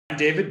I'm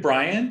David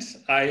Bryant.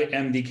 I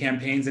am the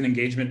Campaigns and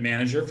Engagement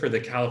Manager for the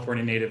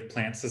California Native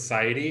Plant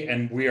Society,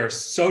 and we are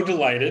so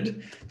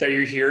delighted that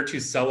you're here to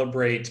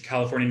celebrate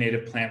California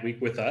Native Plant Week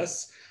with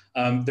us.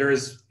 There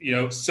is,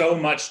 so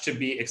much to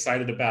be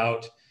excited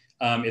about.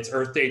 It's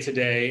Earth Day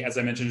today. As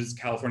I mentioned, it's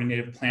California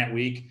Native Plant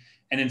Week.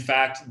 And in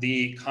fact,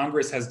 the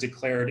Congress has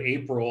declared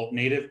April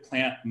Native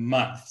Plant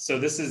Month. So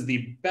this is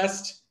the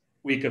best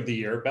week of the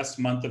year, best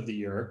month of the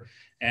year.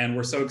 And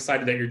we're so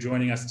excited that you're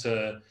joining us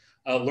to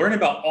learn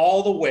about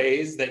all the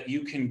ways that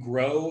you can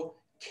grow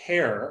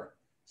care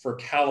for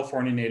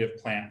California native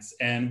plants.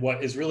 And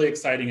what is really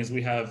exciting is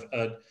we have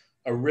a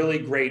really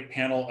great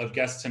panel of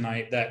guests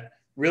tonight that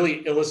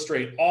really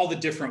illustrate all the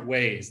different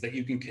ways that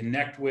you can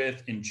connect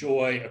with,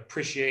 enjoy,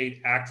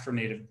 appreciate, act for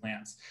native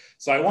plants.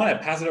 So I want to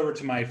pass it over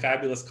to my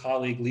fabulous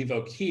colleague, Liv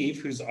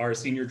O'Keefe, who's our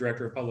Senior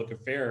Director of Public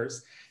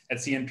Affairs at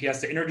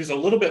CNPS, to introduce a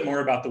little bit more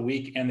about the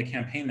week and the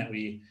campaign that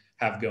we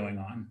have going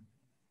on.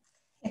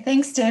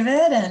 Thanks,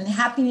 David, and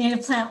happy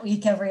Native Plant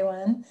Week,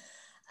 everyone.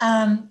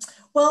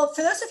 Well,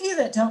 for those of you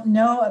that don't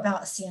know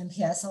about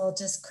CNPS, I'll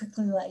just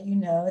quickly let you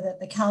know that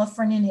the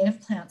California Native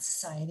Plant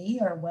Society,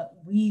 or what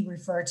we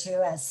refer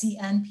to as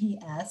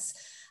CNPS,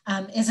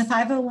 is a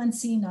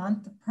 501c3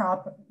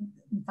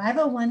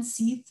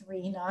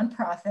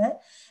 nonprofit,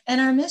 and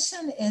our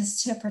mission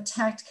is to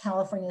protect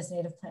California's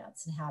native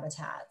plants and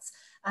habitats.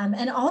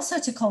 And also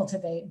to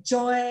cultivate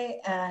joy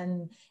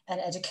and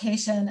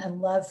education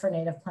and love for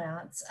native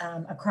plants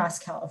across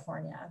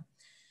California.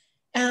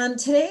 And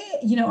today,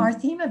 our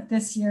theme of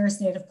this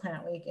year's Native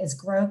Plant Week is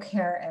Grow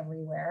Care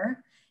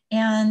Everywhere.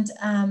 And,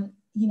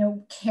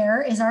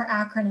 CARE is our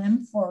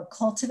acronym for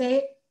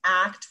Cultivate,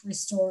 Act,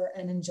 Restore,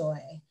 and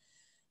Enjoy.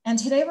 And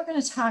today we're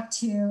going to talk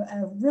to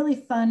a really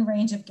fun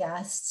range of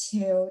guests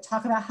to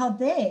talk about how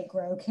they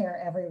grow care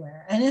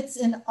everywhere. And it's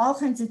in all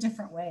kinds of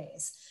different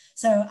ways.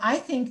 So I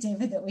think,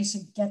 David, that we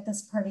should get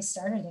this party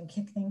started and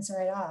kick things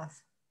right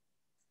off.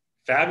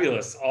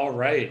 Fabulous. All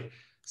right.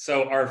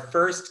 So our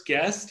first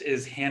guest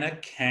is Hannah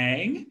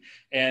Kang,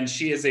 and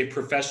she is a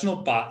professional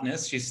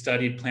botanist. She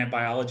studied plant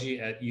biology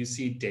at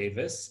UC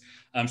Davis.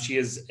 She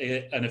is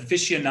an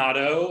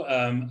aficionado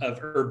of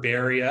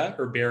herbaria,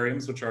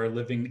 herbariums, which are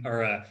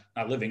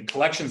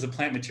collections of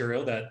plant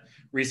material that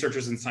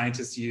researchers and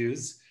scientists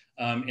use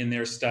in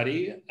their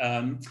study.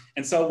 And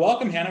so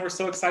welcome, Hannah. We're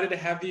so excited to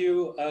have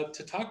you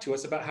to talk to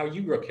us about how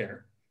you grow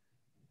care.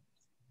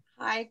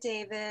 Hi,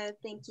 David.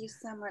 Thank you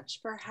so much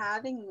for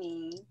having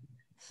me.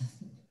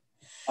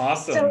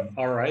 Awesome.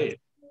 All right.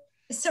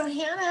 So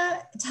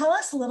Hannah, tell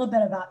us a little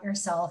bit about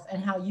yourself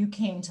and how you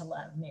came to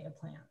love native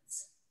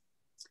plants.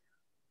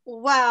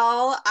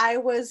 Well, I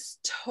was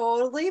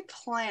totally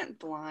plant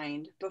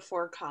blind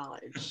before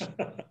college.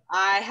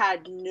 I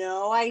had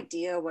no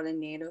idea what a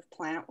native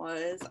plant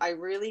was. I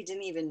really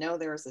didn't even know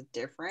there was a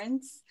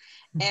difference.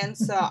 And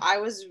so I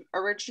was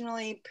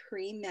originally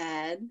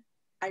pre-med.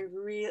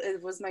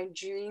 It was my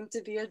dream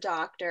to be a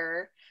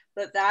doctor,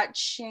 but that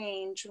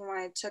changed when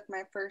I took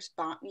my first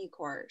botany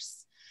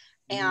course.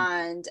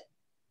 And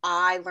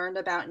I learned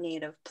about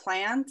native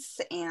plants,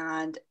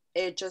 and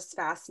it just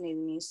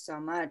fascinated me so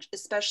much,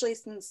 especially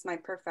since my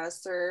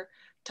professor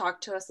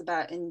talked to us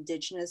about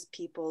indigenous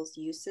people's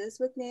uses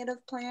with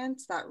native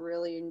plants. That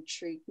really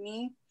intrigued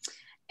me.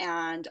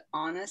 And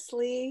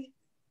honestly,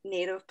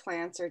 native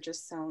plants are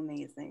just so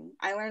amazing.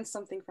 I learned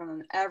something from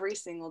them every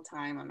single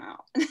time I'm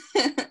out.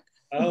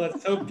 Oh,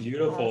 that's so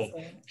beautiful.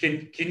 Awesome.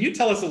 Can you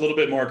tell us a little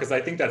bit more? Because I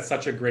think that's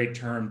such a great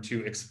term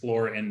to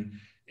explore and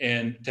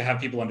to have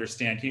people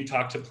understand. Can you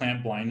talk to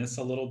plant blindness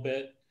a little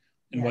bit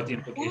and what the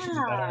implications of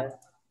that are?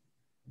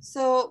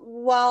 So,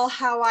 well,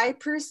 how I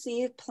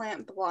perceive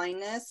plant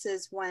blindness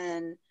is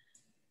when,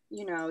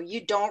 you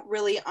don't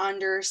really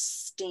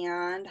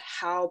understand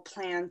how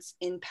plants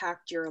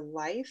impact your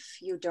life.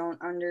 You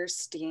don't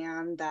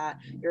understand that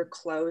your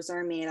clothes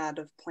are made out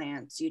of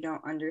plants. You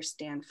don't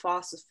understand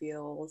fossil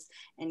fuels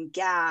and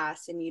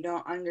gas, and you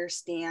don't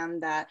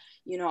understand that,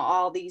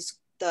 all the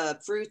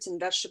fruits and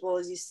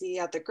vegetables you see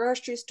at the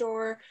grocery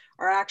store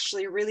are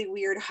actually really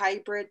weird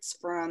hybrids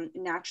from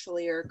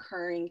naturally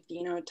occurring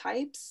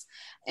phenotypes.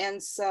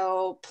 And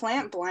so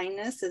plant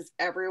blindness is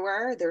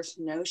everywhere. There's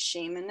no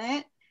shame in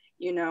it.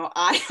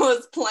 I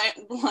was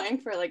plant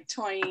blind for like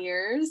 20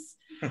 years,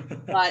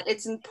 but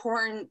it's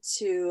important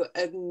to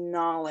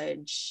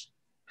acknowledge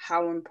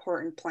how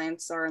important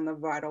plants are and the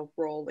vital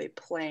role they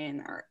play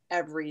in our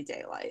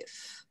everyday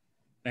life.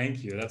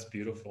 Thank you. That's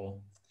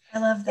beautiful. I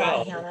love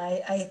that,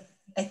 Hannah.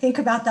 I think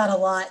about that a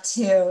lot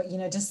too,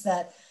 just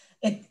that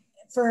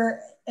for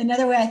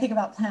another way I think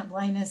about plant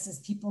blindness is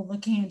people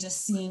looking and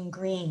just seeing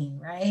green,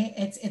 right?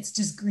 It's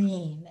just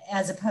green,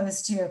 as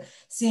opposed to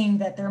seeing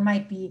that there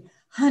might be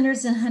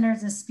hundreds and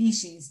hundreds of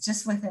species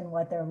just within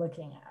what they're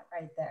looking at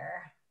right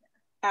there.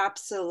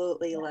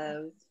 Absolutely,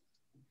 Liv.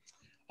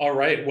 All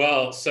right,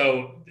 well,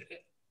 so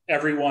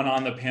everyone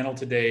on the panel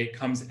today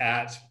comes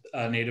at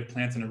native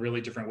plants in a really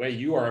different way.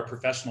 You are a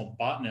professional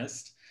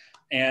botanist.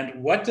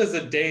 And what does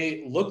a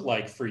day look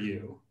like for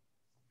you?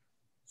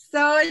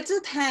 So it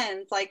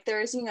depends. Like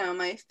there's,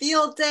 my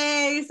field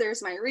days,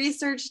 there's my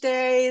research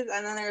days,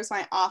 and then there's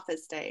my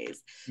office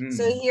days.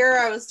 So here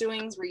I was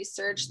doing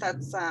research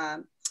that's,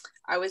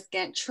 I was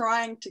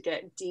trying to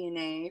get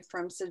DNA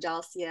from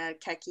Dudleya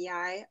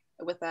kekii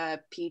with a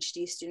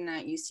PhD student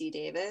at UC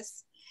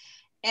Davis.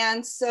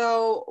 And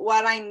so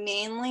what I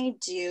mainly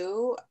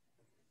do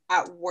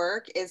at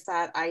work is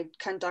that I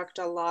conduct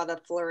a lot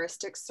of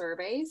floristic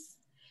surveys.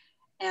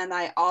 And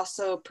I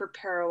also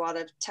prepare a lot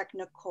of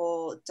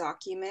technical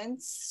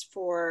documents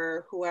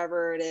for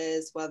whoever it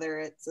is, whether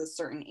it's a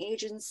certain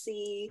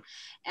agency.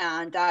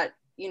 And that,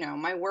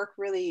 my work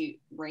really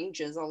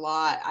ranges a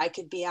lot. I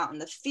could be out in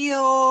the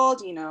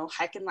field,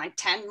 hiking like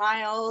 10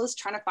 miles,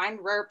 trying to find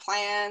rare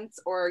plants,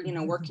 or,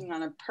 working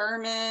on a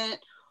permit,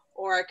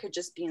 or I could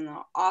just be in the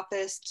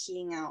office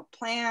keying out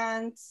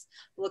plants,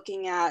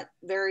 looking at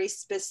very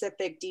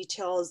specific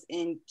details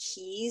in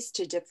keys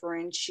to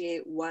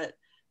differentiate what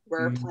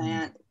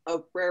a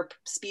rare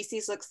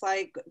species looks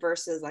like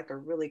versus like a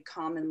really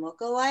common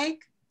lookalike.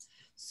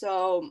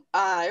 So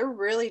it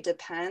really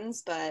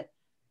depends, but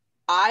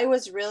I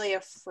was really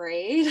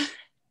afraid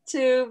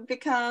to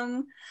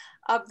become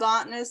a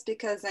botanist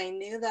because I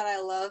knew that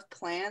I love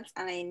plants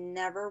and I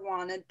never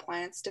wanted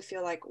plants to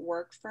feel like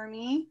work for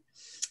me.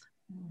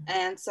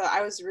 And so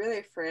I was really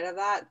afraid of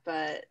that,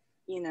 but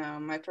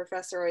my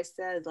professor always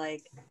said,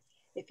 like,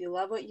 if you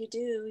love what you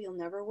do, you'll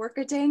never work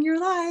a day in your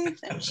life.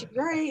 And she's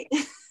right.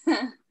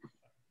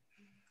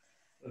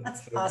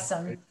 That's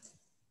awesome. Great.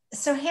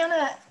 So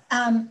Hannah,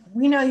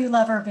 we know you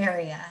love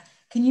herbaria.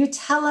 Can you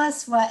tell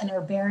us what an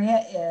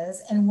herbaria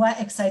is and what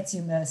excites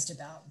you most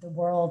about the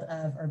world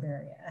of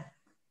herbaria?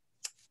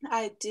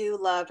 I do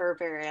love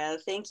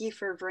herbaria. Thank you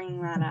for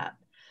bringing that up.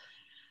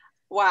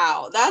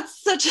 Wow,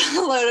 that's such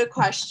a loaded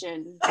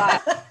question,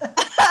 but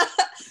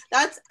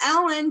that's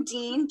Ellen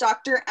Dean,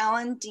 Dr.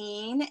 Ellen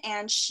Dean,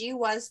 and she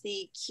was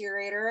the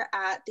curator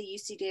at the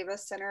UC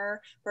Davis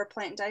Center for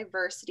Plant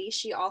Diversity.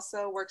 She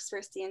also works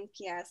for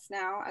CNPS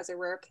now as a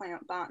rare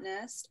plant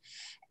botanist.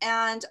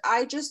 And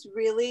I just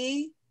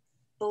really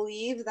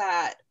believe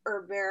that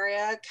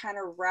herbaria kind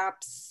of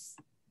wraps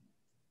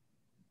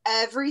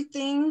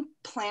everything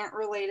plant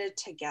related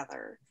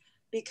together.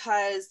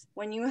 Because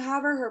when you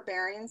have a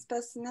herbarium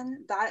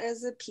specimen, that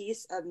is a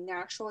piece of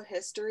natural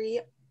history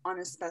on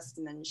a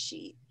specimen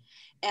sheet.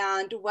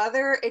 And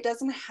whether it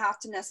doesn't have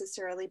to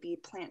necessarily be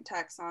plant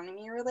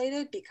taxonomy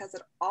related, because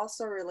it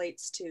also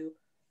relates to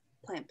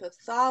plant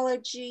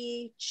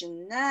pathology,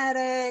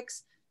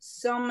 genetics,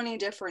 so many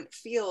different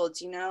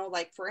fields,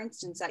 like for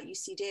instance, at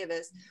UC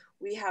Davis,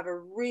 we have a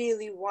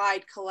really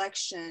wide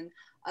collection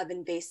of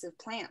invasive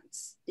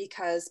plants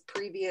because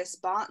previous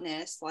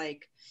botanists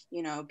like,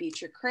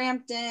 Beecher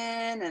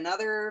Crampton and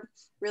other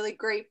really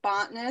great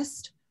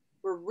botanists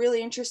were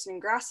really interested in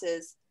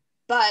grasses,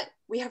 but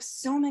we have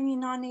so many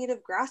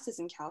non-native grasses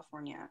in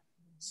California,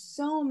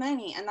 so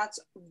many, and that's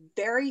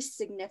very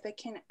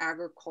significant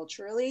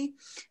agriculturally,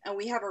 and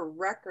we have a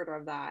record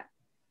of that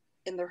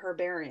in the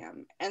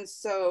herbarium. And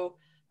so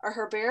a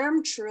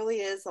herbarium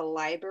truly is a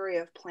library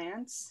of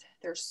plants.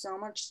 There's so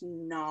much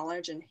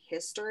knowledge and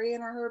history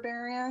in our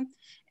herbarium,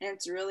 and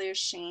it's really a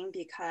shame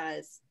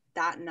because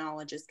that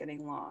knowledge is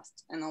getting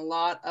lost. And a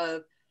lot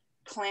of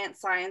plant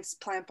science,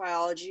 plant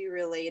biology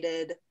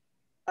related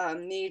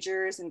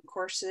majors and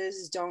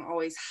courses don't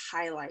always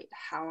highlight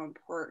how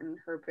important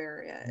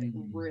herbaria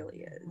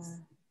really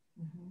is.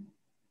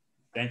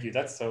 Thank you.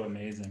 That's so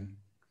amazing.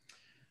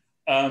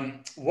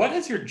 What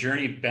has your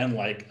journey been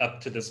like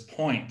up to this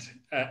point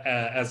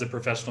as a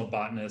professional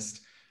botanist?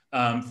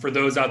 For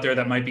those out there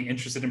that might be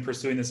interested in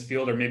pursuing this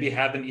field or maybe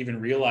haven't even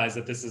realized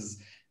that this is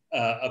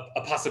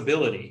a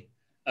possibility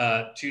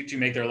to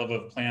make their love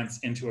of plants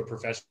into a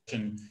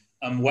profession,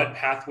 what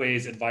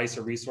pathways, advice,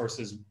 or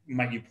resources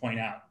might you point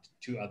out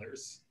to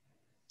others?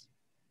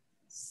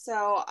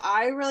 So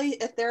I really,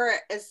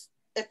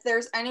 if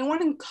there's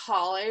anyone in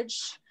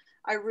college,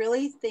 I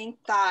really think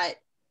that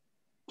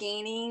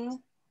gaining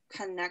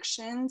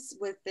connections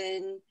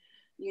within,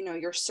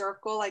 your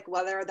circle, like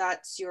whether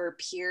that's your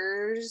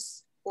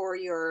peers or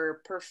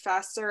your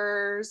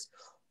professors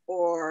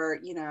or,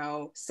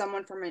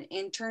 someone from an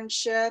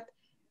internship,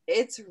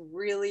 it's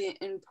really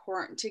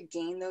important to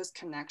gain those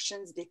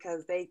connections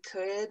because they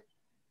could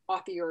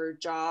offer you a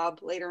job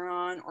later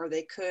on, or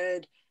they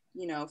could,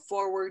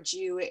 forward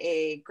you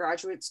a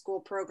graduate school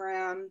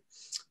program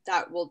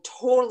that will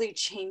totally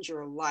change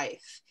your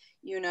life.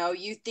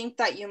 You think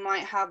that you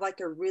might have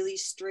like a really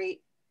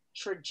straight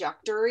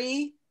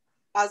trajectory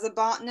as a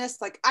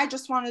botanist, like I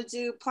just want to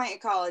do plant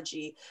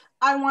ecology,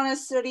 I want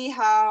to study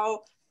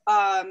how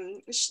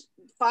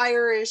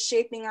fire is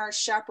shaping our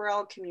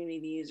chaparral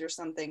communities or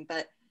something.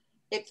 But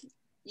if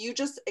you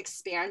just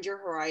expand your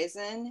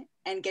horizon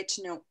and get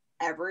to know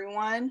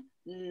everyone,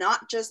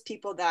 not just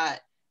people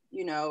that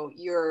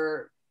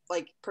you're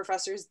like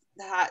professors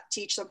that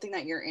teach something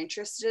that you're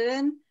interested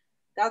in,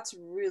 that's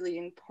really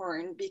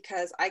important,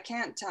 because I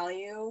can't tell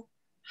you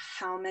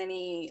how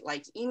many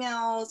like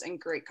emails and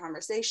great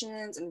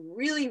conversations and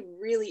really,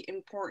 really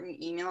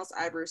important emails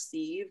I've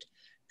received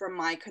from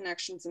my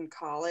connections in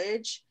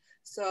college.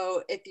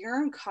 So if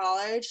you're in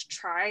college,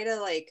 try to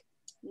like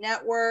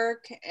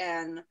network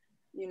and,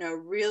 you know,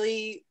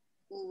 really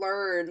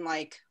learn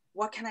like,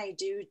 what can I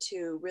do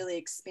to really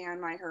expand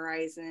my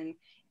horizon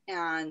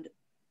and,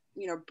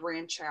 you know,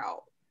 branch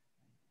out.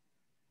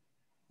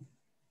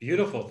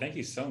 Beautiful. Thank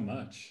you so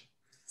much.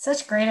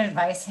 Such great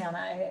advice,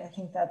 Hannah. I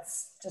think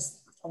that's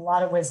just a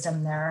lot of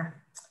wisdom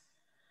there.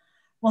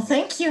 Well,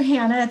 thank you,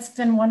 Hannah. It's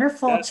been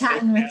wonderful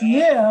chatting with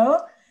you.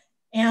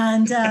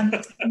 And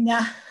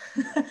now,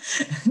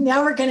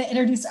 now we're going to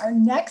introduce our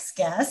next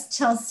guest,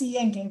 Chelsi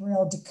and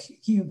Gabriel de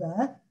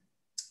Cuba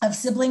of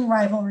Sibling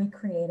Rivalry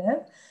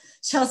Creative.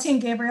 Chelsi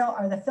and Gabriel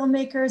are the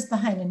filmmakers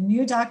behind a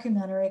new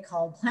documentary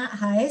called Plant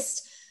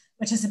Heist,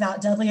 which is about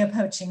Dudleya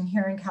poaching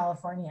here in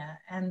California.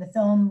 And the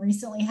film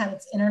recently had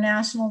its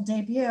international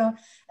debut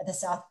at the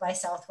South by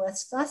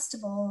Southwest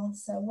Festival.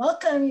 So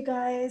welcome, you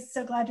guys.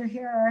 So glad you're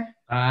here.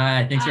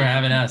 Hi, thanks for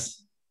having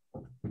us.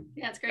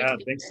 Yeah, it's great.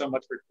 Thanks so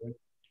much for doing it.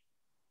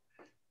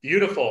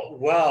 Beautiful.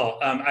 Well,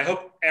 I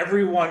hope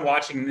everyone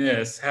watching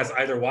this has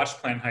either watched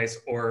Plant Heist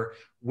or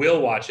will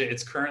watch it.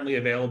 It's currently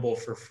available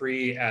for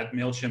free at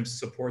MailChimp's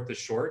Support the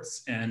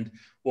Shorts, and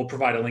we'll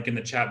provide a link in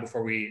the chat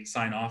before we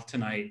sign off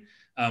tonight.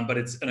 But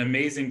it's an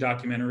amazing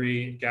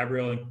documentary.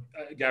 Gabriel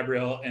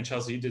and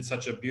Chelsi, you did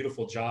such a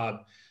beautiful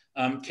job.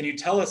 Can you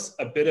tell us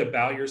a bit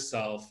about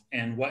yourself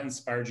and what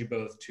inspired you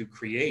both to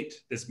create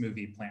this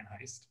movie, Plant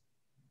Heist?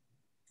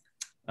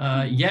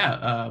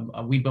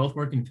 We both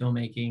work in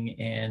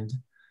filmmaking, and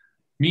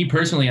me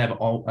personally, I've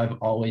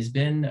always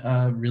been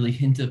really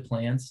into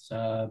plants,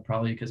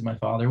 probably because my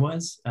father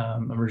was.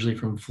 I'm originally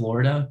from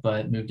Florida,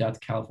 but moved out to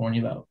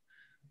California about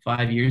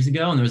 5 years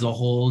ago, and there was a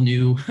whole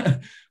new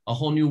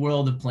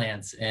world of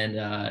plants, and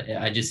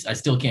I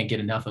still can't get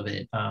enough of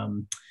it.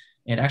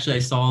 And actually, I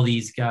saw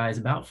these guys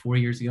about 4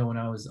 years ago when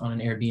I was on an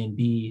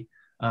Airbnb,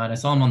 and I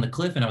saw them on the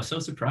cliff, and I was so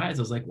surprised.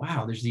 I was like,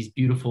 wow, there's these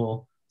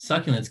beautiful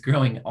succulents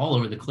growing all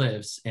over the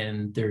cliffs,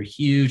 and they're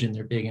huge and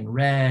they're big and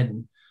red.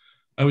 And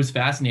I was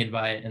fascinated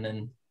by it. And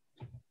then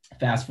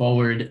fast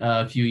forward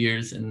a few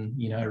years, and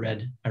you know, I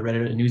read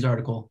a news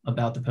article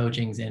about the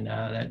poachings, and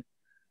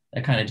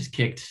that kind of just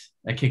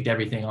kicked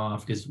everything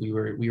off, because we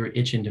were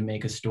itching to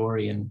make a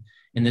story, and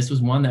this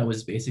was one that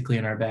was basically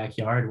in our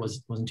backyard,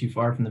 wasn't too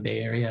far from the Bay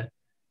Area,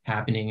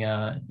 happening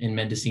in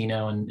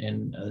Mendocino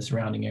and the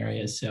surrounding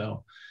areas.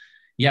 So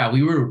yeah,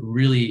 we were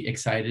really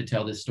excited to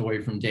tell this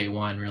story from day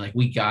one. We were like,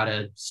 we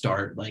gotta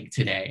start like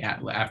today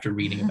after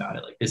reading about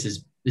it. Like this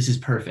is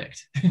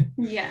perfect.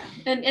 Yeah,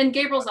 and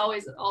Gabriel's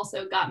always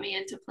also got me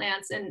into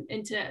plants and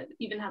into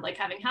even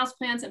having house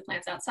plants and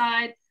plants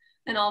outside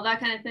and all that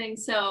kind of thing.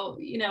 So,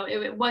 you know,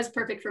 it was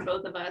perfect for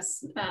both of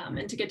us,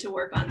 and to get to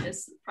work on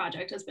this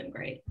project has been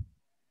great.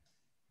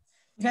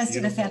 You guys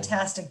did a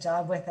fantastic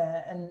job with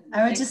it. And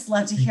I would just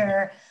love to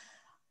hear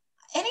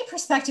any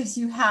perspectives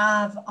you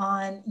have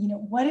on, you know,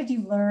 what did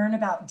you learn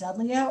about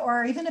Dudleya,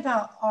 or even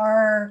about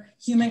our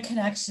human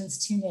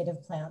connections to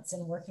native plants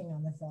in working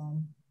on the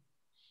film?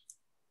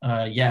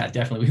 Yeah,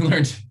 definitely. We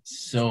learned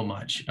so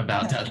much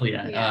about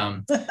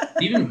Dudleya.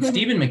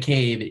 Stephen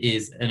McCabe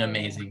is an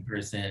amazing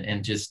person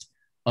and just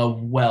a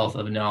wealth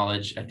of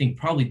knowledge. I think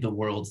probably the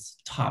world's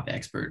top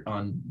expert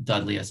on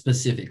Dudleya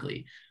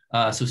specifically.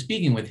 So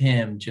speaking with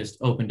him just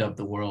opened up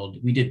the world.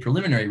 We did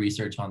preliminary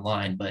research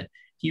online, but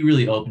he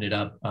really opened it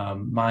up,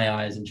 my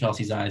eyes and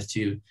Chelsi's eyes,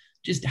 to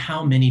just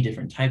how many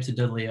different types of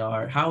Dudleya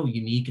are, how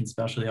unique and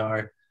special they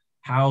are,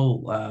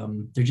 how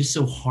they're just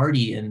so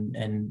hardy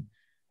and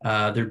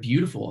they're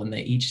beautiful, and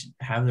they each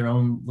have their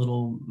own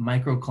little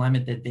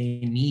microclimate that they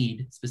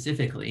need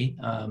specifically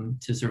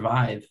to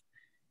survive.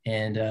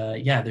 And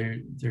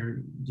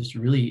they're just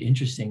really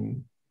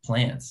interesting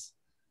plants.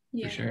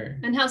 Yeah, for sure.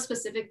 And how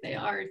specific they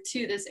are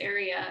to this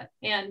area,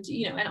 and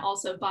you know, and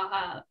also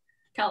Baja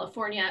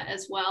California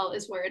as well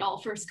is where it all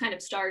first kind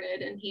of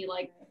started. And he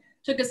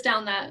took us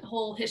down that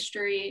whole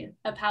history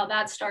of how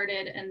that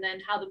started, and then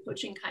how the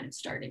poaching kind of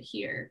started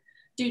here,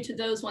 due to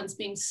those ones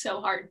being so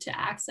hard to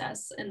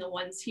access and the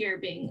ones here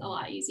being a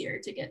lot easier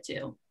to get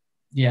to.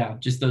 Yeah,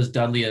 just those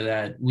Dudleya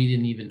that we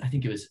didn't even, I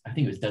think it was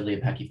Dudleya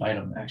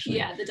pachyphytum actually.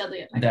 Yeah, the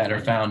Dudleya pachyphytum. That are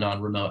found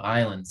on remote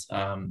islands.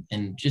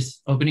 And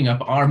just opening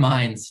up our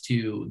minds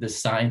to the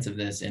science of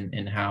this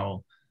and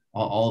how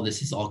all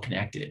this is all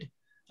connected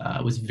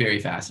was very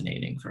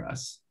fascinating for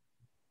us.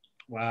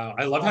 Wow,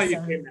 I love how you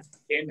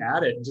came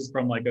at it just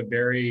from a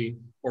very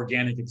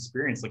organic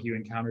experience. Like you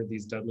encountered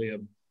these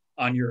Dudleya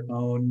on your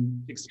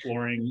own,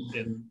 exploring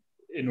in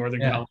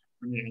Northern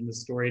California, and the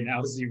story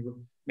now as you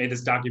made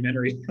this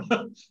documentary.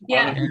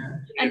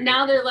 And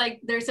now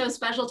they're so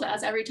special to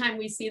us every time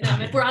we see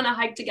them. If we're on a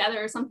hike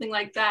together or something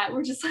like that,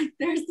 we're just like,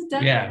 there's the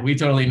Dudleya. Yeah, we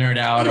totally nerd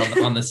out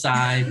on the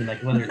side, and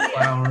whether it's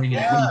flowering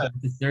and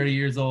it's 30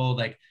 years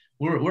old,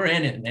 we're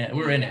in it, man.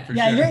 We're in it for sure.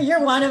 Yeah,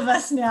 you're one of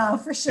us now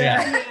for sure.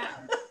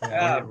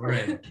 Yeah, we're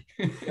in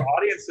it. For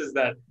audiences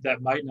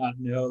that might not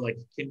know,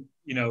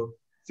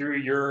 through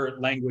your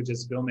language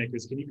as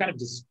filmmakers, can you kind of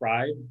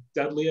describe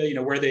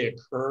Dudleya, where they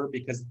occur?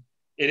 Because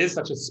it is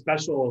such a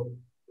special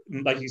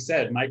like you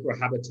said,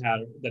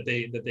 microhabitat that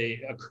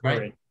they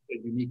occur in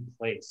a unique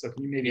place. So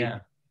can you maybe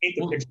paint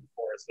the picture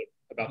for us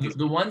about these?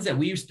 The ones that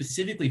we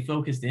specifically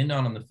focused in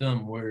on the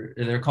film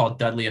they're called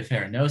Dudleya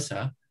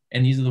farinosa,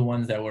 and these are the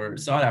ones that were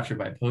sought after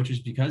by poachers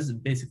because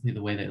of basically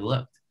the way they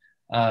looked.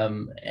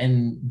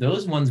 And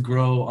those ones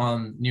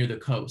grow near the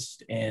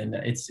coast, and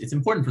it's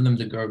important for them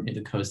to grow near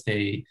the coast.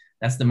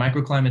 That's the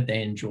microclimate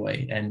they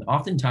enjoy. And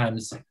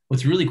oftentimes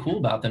what's really cool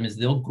about them is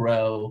they'll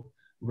grow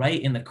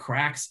right in the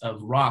cracks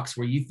of rocks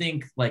where you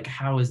think, like,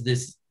 how is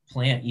this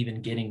plant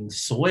even getting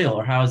soil,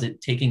 or how is it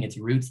taking its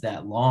roots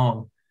that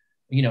long?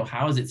 You know,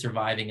 how is it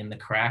surviving in the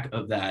crack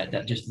of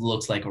that just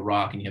looks like a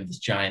rock, and you have this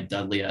giant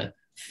Dudleya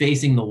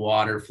facing the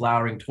water,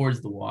 flowering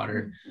towards the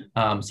water.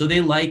 So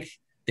they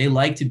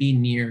like to be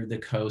near the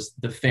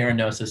coast, the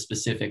farinosa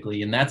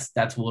specifically, and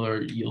that's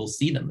where you'll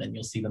see them, and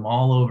you'll see them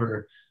all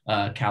over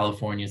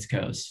California's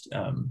coast,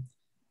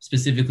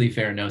 specifically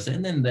farinosa.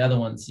 And then the other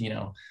ones, you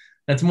know,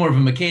 that's more of a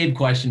McCabe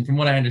question. From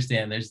what I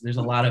understand, there's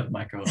a lot of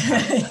micro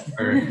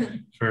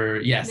for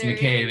yes, there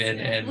McCabe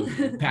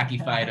and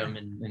Pachyphytum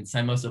and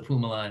Simosa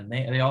pumila, and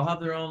they all have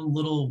their own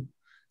little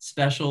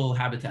special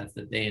habitats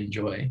that they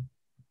enjoy.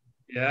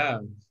 Yeah.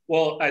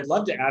 Well, I'd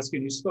love to ask you,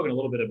 and you've spoken a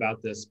little bit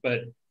about this,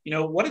 but you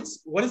know, what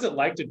is it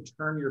like to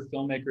turn your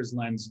filmmaker's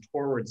lens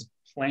towards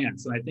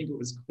plants? And I think it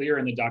was clear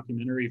in the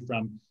documentary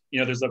from, you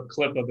know, there's a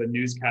clip of a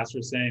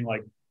newscaster saying,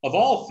 like, of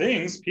all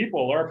things,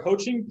 people are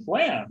poaching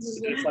plants.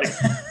 And it's like,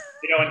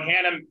 you know,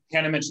 and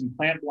Hannah mentioned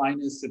plant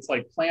blindness. It's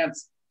like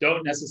plants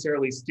don't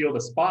necessarily steal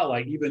the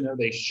spotlight, even though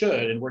they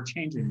should, and we're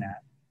changing that.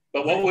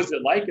 But what was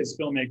it like as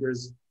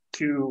filmmakers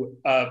to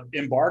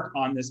embark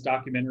on this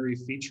documentary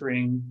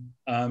featuring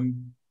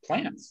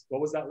plants?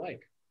 What was that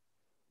like?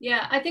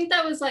 Yeah, I think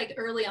that was like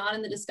early on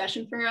in the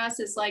discussion for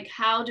us, is like,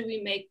 how do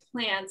we make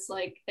plants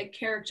like a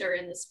character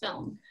in this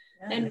film?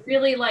 Yeah. And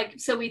really, like,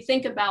 so we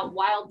think about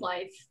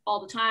wildlife all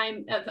the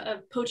time,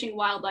 of poaching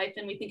wildlife,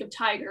 and we think of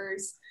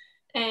tigers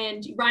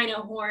and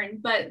rhino horn,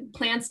 but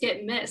plants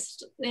get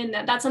missed. And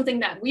that's something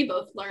that we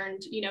both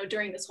learned, you know,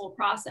 during this whole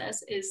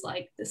process, is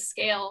like the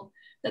scale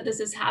that this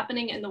is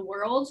happening in the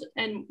world.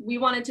 And we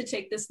wanted to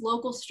take this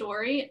local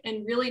story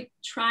and really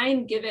try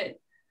and give it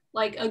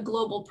like a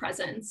global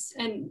presence,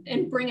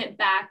 and bring it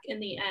back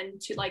in the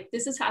end to, like,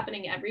 this is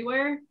happening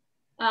everywhere.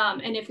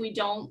 And if we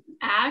don't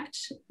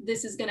act,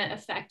 this is going to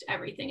affect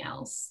everything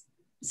else.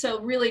 So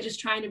really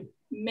just trying to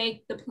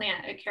make the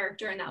plant a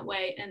character in that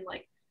way, and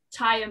like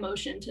tie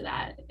emotion to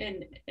that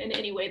in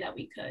any way that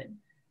we could.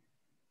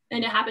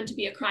 And it happened to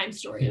be a crime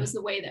story. It was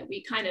the way that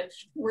we kind of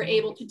were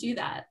able to do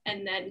that,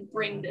 and then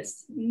bring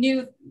this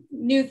new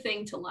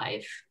thing to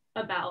life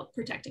about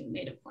protecting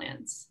native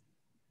plants.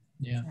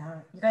 Yeah,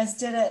 you guys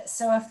did it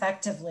so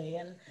effectively,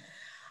 and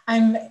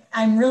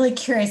I'm really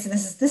curious. And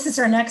this is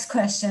our next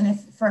question,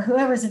 for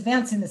whoever's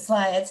advancing the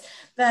slides.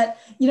 But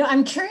you know,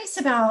 I'm curious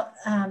about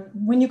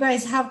when you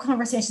guys have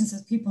conversations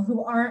with people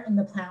who aren't in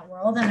the plant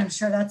world, and I'm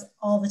sure that's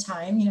all the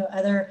time. You know,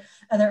 other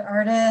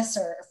artists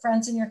or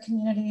friends in your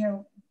community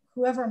or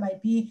whoever it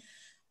might be,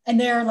 and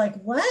they're like,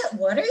 "What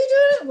are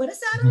you doing? What is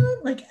that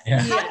on?" Like, how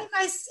do you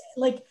guys,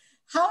 like,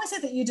 how is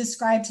it that you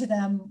describe to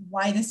them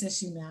why this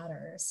issue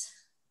matters?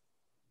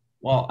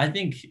 Well, I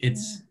think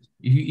it's,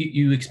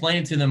 you explain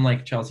it to them,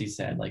 like Chelsi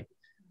said, like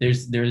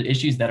there's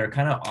issues that are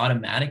kind of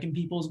automatic in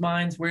people's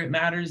minds where it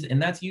matters.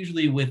 And that's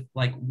usually with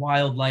like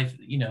wildlife,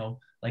 you know,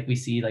 like we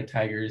see like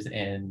tigers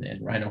and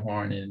rhino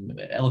horn and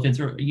elephants,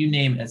 or you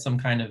name it, some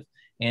kind of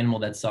animal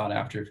that's sought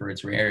after for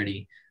its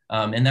rarity.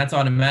 And that's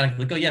automatic,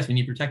 like, oh yes, we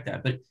need to protect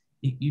that. But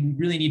you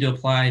really need to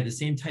apply the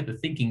same type of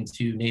thinking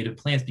to native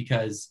plants,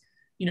 because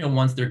you know,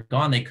 once they're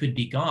gone, they could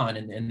be gone.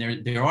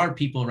 And there are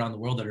people around the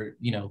world that are,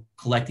 you know,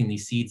 collecting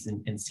these seeds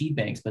in seed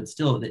banks, but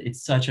still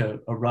it's such a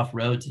rough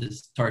road to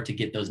start to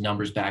get those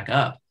numbers back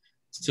up.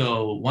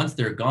 So once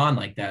they're gone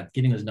like that,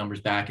 getting those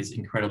numbers back is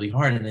incredibly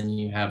hard. And then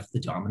you have the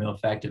domino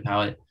effect of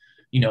how it,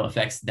 you know,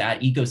 affects that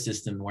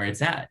ecosystem where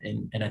it's at.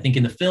 And I think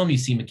in the film, you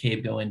see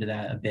McCabe go into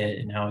that a bit,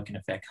 and how it can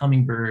affect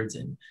hummingbirds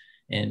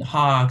and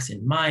hawks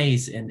and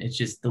mice. And it's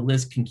just, the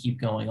list can keep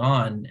going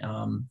on.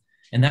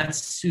 And that's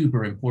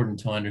super important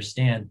to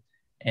understand.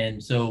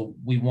 And so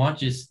we want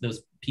just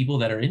those people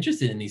that are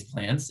interested in these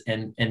plants,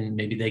 and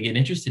maybe they get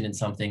interested in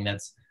something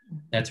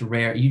that's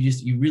rare.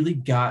 You really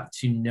got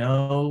to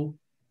know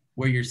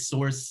where your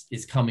source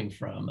is coming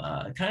from.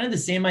 Kind of the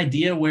same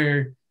idea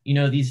where, you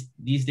know, these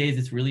days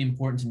it's really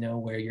important to know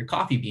where your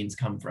coffee beans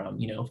come from.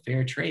 You know,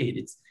 fair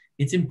trade.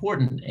 It's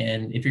important.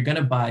 And if you're going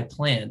to buy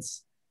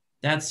plants,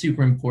 that's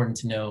super important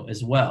to know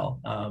as well,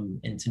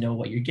 and to know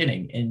what you're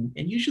getting. And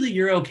usually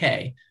you're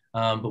okay.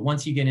 But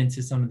once you get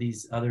into some of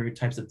these other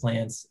types of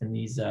plants and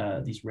these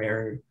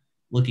rare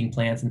looking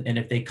plants, and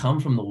if they come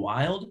from the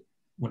wild,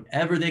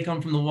 whenever they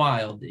come from the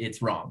wild,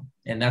 it's wrong.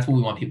 And that's what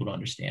we want people to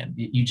understand.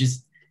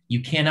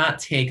 You cannot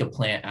take a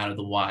plant out of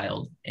the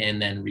wild and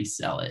then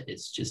resell it.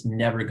 It's just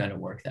never going to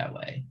work that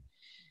way.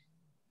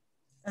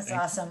 That's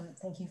awesome.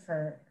 Thank you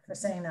for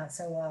saying that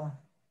so well.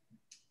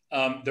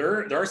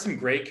 There are some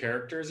great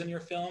characters in your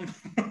film.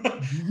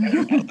 And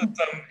also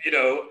some, you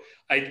know,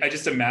 I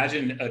just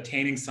imagine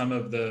attaining some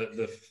of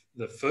the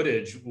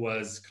footage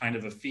was kind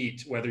of a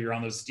feat, whether you're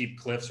on those steep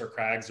cliffs or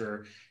crags,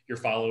 or you're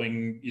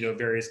following, you know,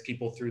 various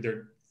people through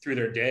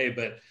their day.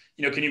 But,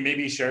 you know, can you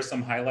maybe share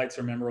some highlights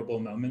or memorable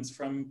moments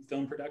from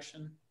film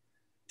production?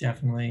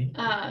 Definitely.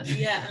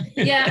 Yeah,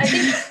 I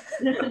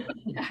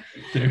think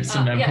there's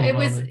some memorable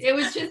moments. It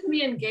was just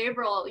me and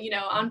Gabriel, you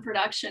know, on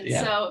production.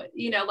 Yeah. So,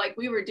 you know, like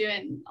we were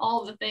doing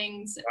all the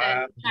things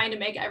and trying to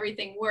make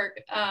everything work.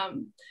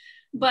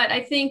 But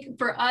I think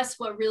for us,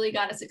 what really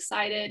got us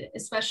excited,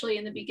 especially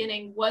in the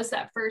beginning, was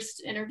that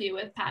first interview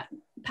with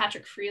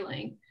Patrick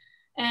Freeling.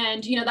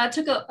 And, you know, that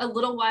took a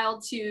little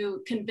while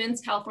to convince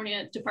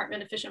California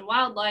Department of Fish and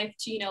Wildlife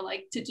to, you know,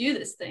 like to do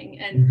this thing.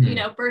 And, you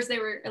know, first they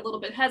were a little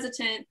bit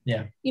hesitant,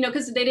 you know,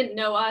 because they didn't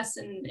know us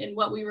and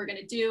what we were going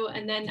to do.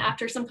 And then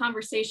after some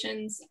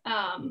conversations,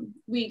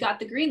 we got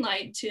the green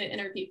light to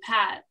interview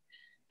Pat.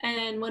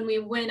 And when we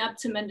went up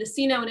to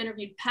Mendocino and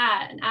interviewed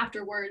Pat, and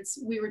afterwards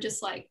we were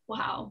just like,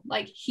 wow,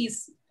 like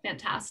he's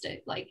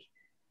fantastic. Like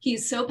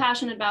he's so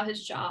passionate about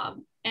his job,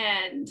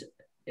 and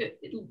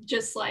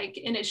just like,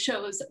 and it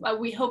shows,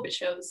 we hope it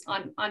shows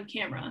on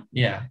camera,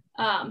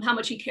 how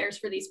much he cares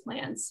for these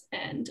plants.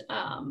 And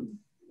and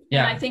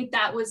I think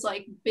that was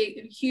like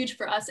huge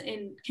for us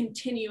in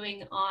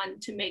continuing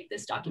on to make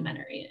this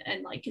documentary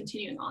and like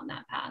continuing on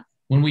that path.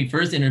 When we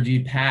first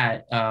interviewed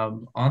Pat,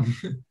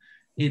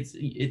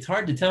 it's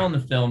hard to tell in the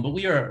film, but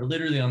we are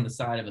literally on the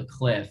side of a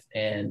cliff,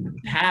 and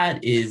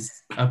Pat is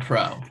a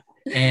pro,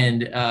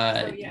 and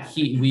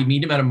we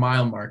meet him at a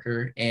mile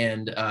marker,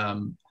 and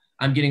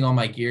I'm getting all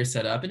my gear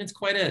set up, and it's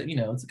quite a, you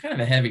know, it's kind of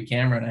a heavy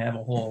camera, and I have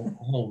a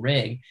whole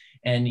rig,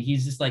 and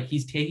he's just like,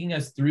 he's taking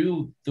us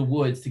through the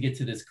woods to get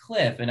to this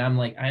cliff, and I'm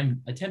like,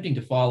 I'm attempting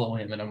to follow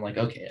him, and I'm like,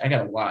 okay, I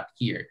got a lot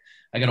here.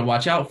 I got to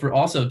watch out for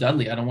also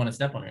Dudleya. I don't want to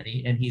step on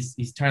any. And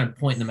he's trying to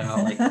point them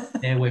out, like,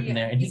 stay away from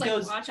there. And he's he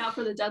goes, like, watch out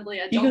for the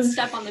Dudleya. Don't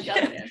step on the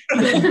Dudleya.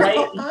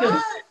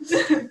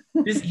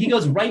 He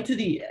goes right to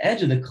the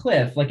edge of the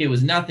cliff like it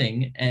was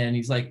nothing. And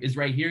he's like, is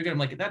right here good? I'm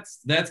like,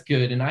 that's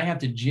good. And I have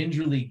to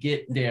gingerly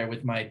get there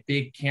with my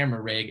big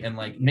camera rig and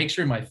like make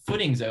sure my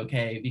footing's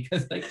okay,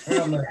 because like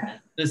from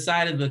the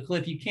side of the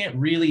cliff, you can't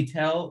really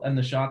tell. And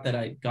the shot that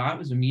I got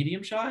was a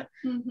medium shot,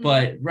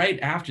 but right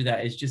after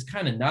that, it's just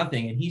kind of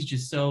nothing. And he's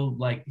just so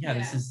like,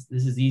 this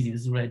is easy.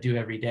 This is what I do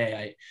every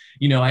day.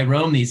 I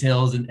roam these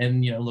hills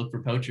and you know, look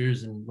for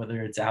poachers, and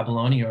whether it's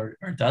abalone or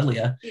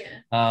Dudleya,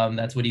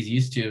 that's what he's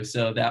used to.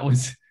 So that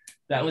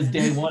was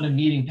day one of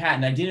meeting Pat,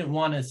 and I didn't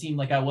want to seem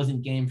like I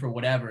wasn't game for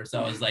whatever.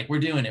 So I was like, we're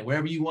doing it.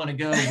 Wherever you want to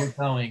go, we're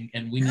going,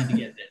 and we need to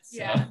get this.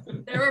 So.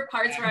 There were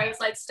parts where I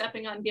was like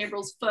stepping on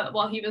Gabriel's foot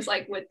while he was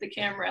like with the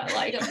camera.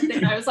 Like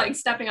I was like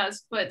stepping on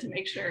his foot to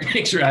make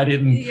sure I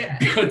didn't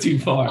go too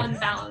far.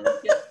 Unbalanced.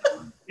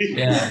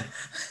 Yeah.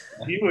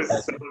 He was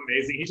so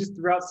amazing. He just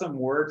threw out some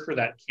word for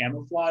that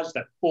camouflage,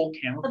 that full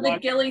camouflage. The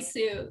ghillie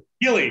suit.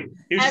 Ghillie.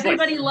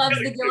 Everybody loves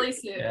the ghillie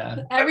suit.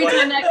 Yeah. Every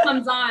time that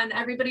comes on,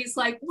 everybody's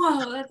like,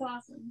 "Whoa, that's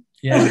awesome."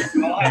 Yeah,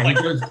 he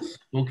goes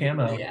full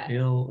camo. Yeah.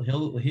 He'll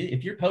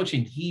if you're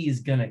poaching, he's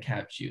gonna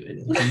catch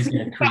you. He's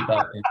gonna creep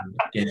up and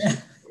get you.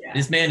 Yeah.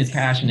 This man is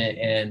passionate,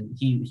 and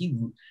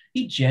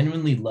he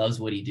genuinely loves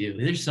what he do.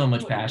 There's so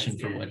much passion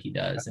for what he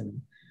does,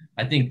 and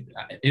I think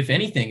if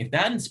anything, if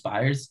that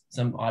inspires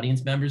some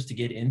audience members to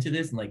get into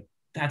this and like,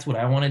 that's what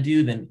I want to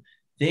do, then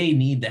they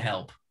need the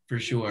help for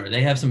sure.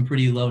 They have some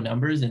pretty low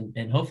numbers,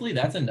 and hopefully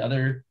that's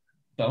another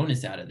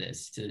bonus out of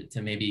this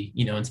to maybe,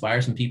 you know,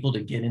 inspire some people to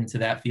get into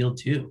that field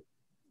too.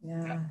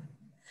 Yeah,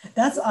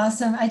 that's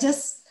awesome. I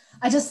just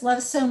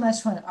love so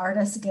much when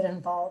artists get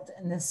involved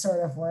in this sort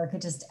of work.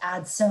 It just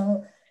adds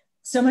so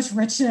much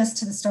richness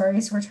to the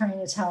stories we're trying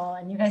to tell.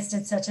 And you guys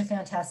did such a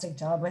fantastic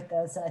job with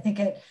this. And I think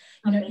it,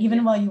 you know,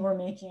 even while you were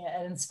making it,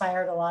 it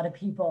inspired a lot of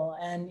people.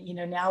 And, you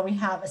know, now we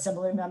have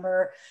Assembly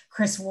Member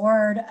Chris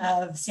Ward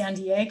of San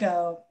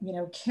Diego, you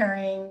know,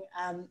 carrying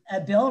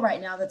a bill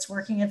right now that's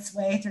working its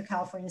way through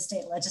California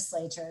state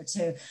legislature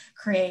to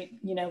create,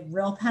 you know,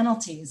 real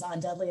penalties on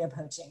Dudleya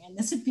poaching. And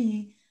this would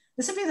be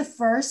the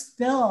first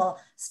bill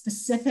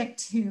specific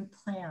to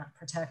plant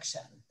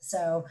protection.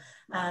 So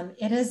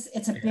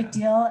it's a big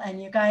deal,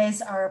 and you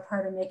guys are a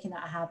part of making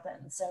that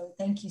happen. So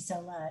thank you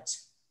so much.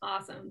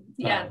 Awesome.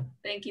 Yeah.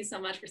 Thank you so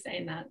much for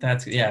saying that.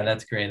 That's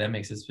great. That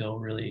makes us feel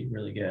really,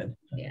 really good.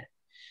 Yeah.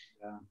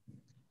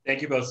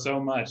 Thank you both so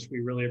much.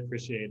 We really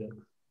appreciate it.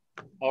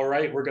 All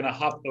right, we're going to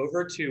hop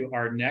over to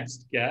our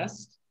next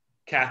guest,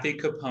 Cathy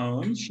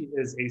Capone. She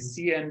is a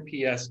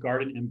CNPS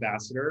garden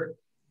ambassador.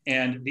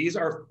 And these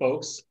are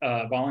folks,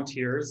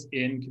 volunteers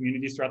in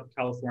communities throughout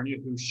California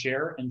who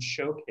share and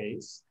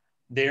showcase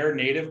their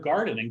native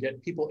garden and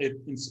get people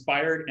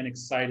inspired and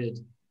excited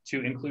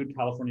to include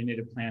California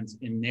native plants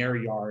in their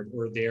yard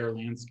or their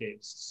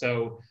landscapes.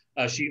 So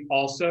she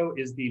also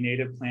is the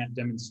native plant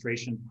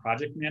demonstration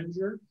project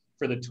manager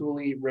for the Tule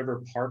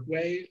River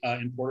Parkway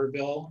in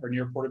Porterville, or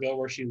near Porterville,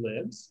 where she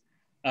lives.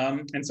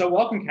 And so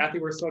welcome, Cathy.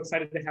 We're so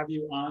excited to have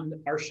you on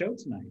our show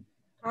tonight.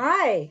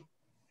 Hi.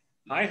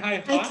 Hi,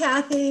 hi, Hi, hi.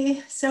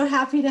 Cathy. So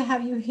happy to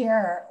have you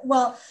here.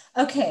 Well,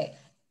 okay.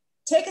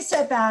 Take a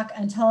step back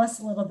and tell us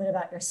a little bit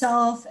about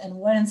yourself and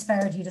what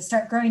inspired you to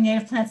start growing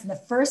native plants in the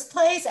first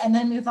place, and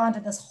then move on to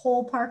this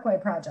whole Parkway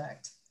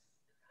project.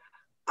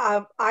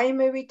 I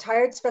am a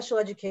retired special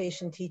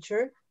education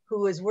teacher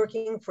who is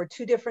working for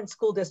 2 different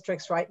school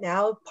districts right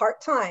now,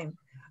 part-time.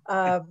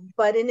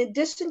 But in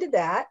addition to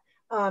that,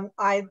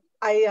 I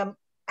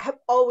have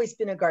always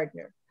been a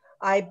gardener.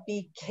 I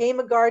became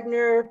a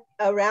gardener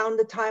around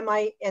the time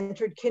I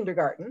entered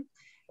kindergarten,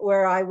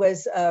 where I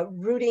was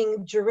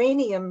rooting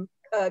geranium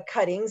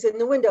cuttings in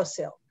the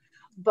windowsill.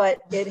 But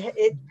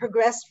it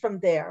progressed from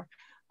there.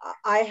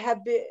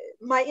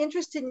 My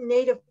interest in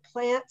native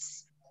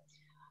plants,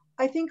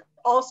 I think,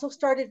 also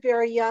started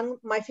very young.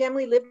 My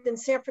family lived in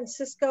San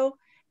Francisco,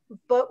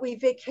 but we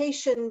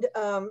vacationed.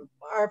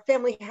 Our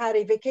family had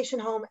a vacation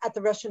home at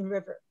the Russian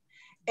River.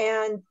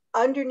 And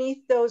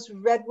underneath those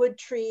redwood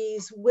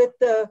trees with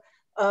the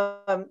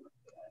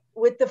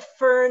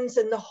ferns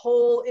and the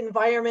whole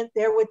environment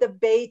there with the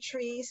bay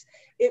trees,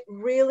 it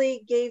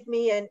really gave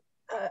me a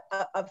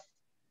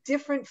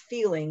different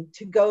feeling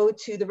to go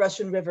to the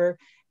Russian River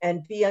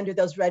and be under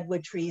those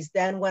redwood trees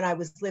than when I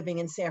was living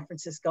in San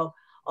Francisco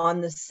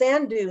on the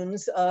sand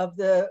dunes of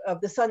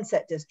the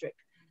Sunset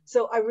District.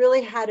 So I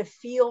really had a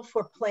feel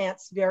for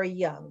plants very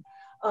young.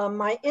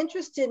 My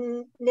interest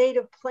in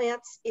native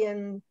plants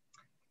in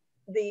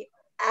the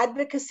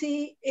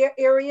advocacy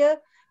area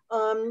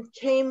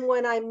came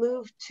when I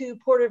moved to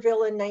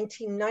Porterville in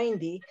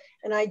 1990,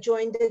 and I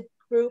joined a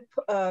group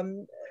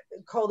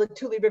called the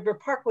Tule River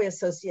Parkway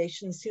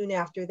Association soon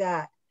after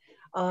that.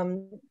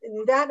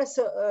 That is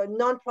a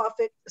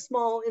nonprofit,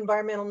 small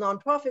environmental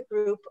nonprofit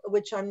group,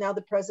 which I'm now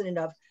the president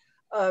of,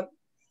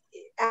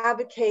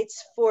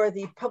 advocates for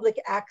the public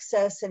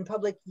access and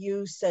public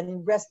use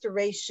and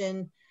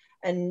restoration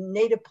and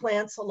native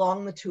plants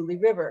along the Tule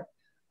River.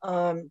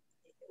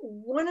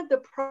 One of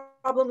the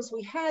problems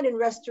we had in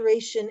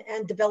restoration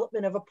and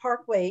development of a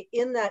parkway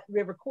in that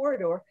river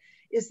corridor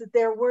is that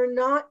there were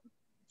not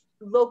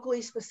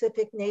locally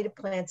specific native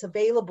plants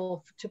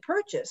available to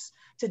purchase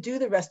to do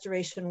the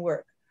restoration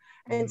work.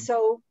 And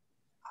so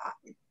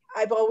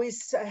I've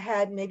always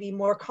had maybe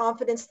more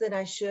confidence than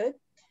I should.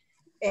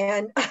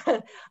 And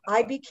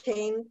I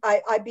began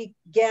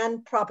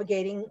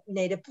propagating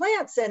native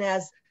plants. And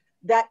as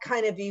that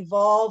kind of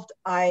evolved,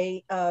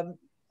 I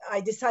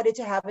decided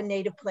to have a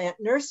native plant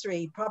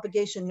nursery,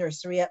 propagation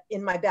nursery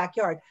in my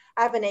backyard.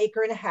 I have 1.5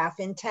 acres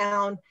in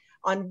town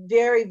on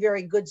very,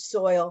 very good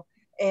soil.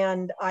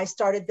 And I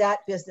started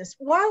that business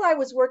while I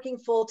was working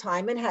full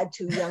time and had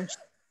 2 young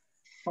children.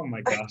 Oh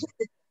my gosh.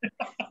 It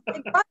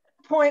got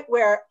to the point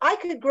where I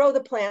could grow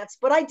the plants,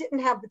 but I didn't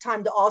have the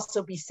time to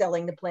also be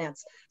selling the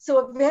plants.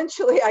 So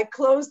eventually I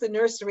closed the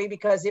nursery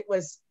because it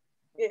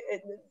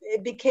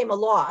became a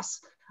loss.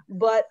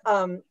 But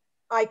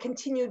I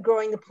continued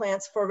growing the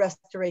plants for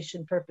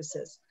restoration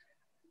purposes.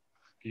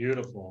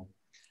 Beautiful.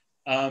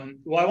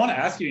 Well, I want to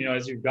ask you,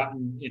 as you've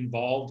gotten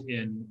involved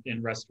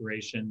in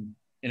restoration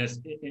in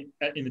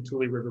the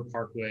Tule River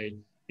Parkway,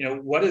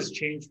 what has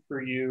changed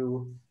for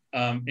you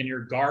in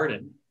your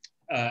garden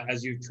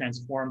as you've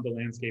transformed the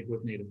landscape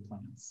with native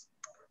plants?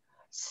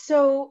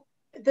 So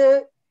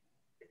the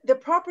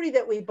property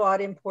that we bought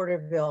in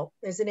Porterville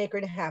is 1.5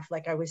 acres,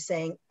 like I was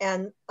saying,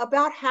 and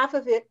about half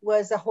of it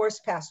was a horse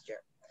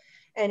pasture.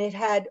 And it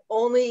had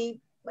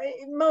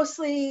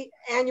mostly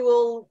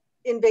annual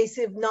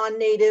invasive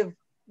non-native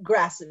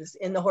grasses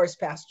in the horse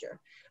pasture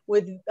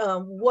with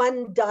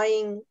 1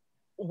 dying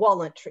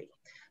walnut tree.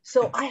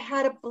 So I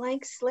had a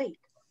blank slate.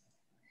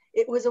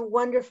 It was a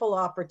wonderful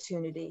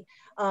opportunity.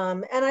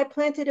 And I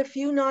planted a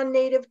few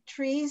non-native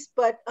trees,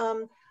 but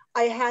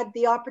I had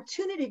the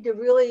opportunity to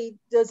really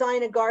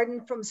design a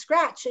garden from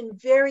scratch in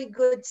very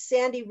good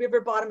sandy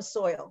river bottom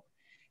soil.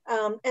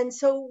 And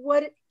so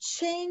what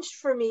changed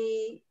for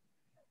me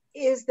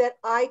is that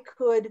I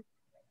could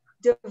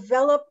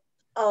develop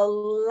a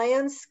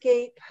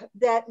landscape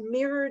that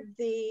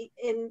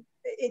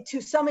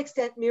to some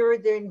extent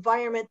mirrored the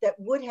environment that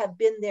would have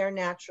been there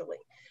naturally.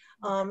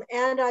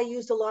 And I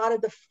used a lot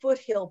of the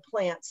foothill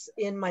plants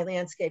in my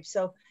landscape.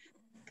 So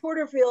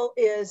Porterville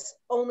is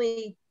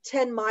only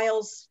 10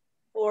 miles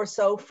or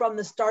so from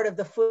the start of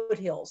the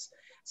foothills.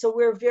 So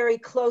we're very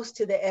close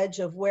to the edge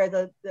of where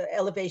the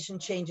elevation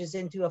changes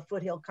into a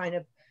foothill kind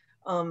of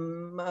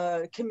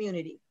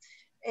community.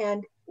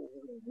 And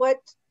what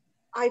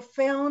I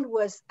found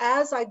was,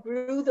 as I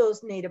grew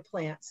those native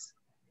plants,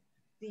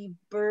 the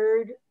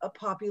bird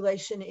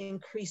population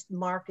increased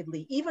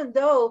markedly, even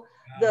though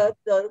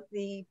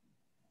the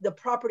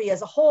property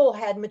as a whole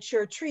had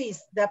mature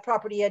trees. That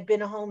property had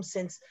been a home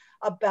since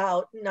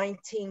about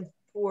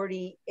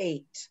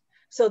 1948.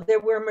 So there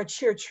were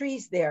mature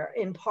trees there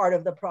in part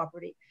of the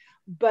property.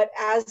 But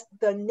as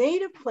the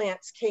native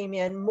plants came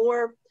in,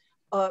 more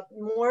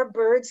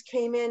birds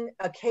came in.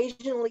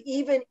 Occasionally,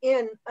 even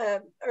in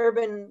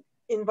urban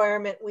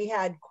environment, we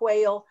had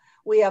quail.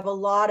 We have a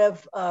lot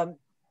of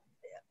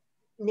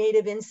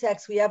native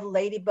insects. We have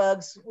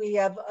ladybugs. We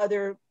have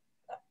other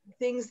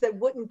things that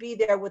wouldn't be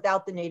there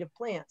without the native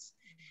plants.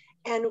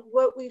 And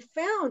what we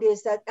found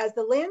is that as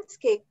the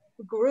landscape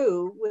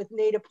grew with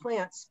native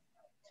plants,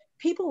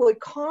 people would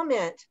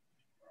comment,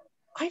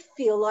 I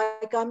feel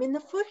like I'm in the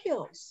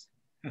foothills.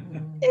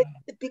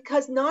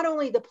 Because not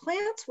only the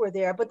plants were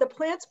there, but the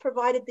plants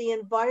provided the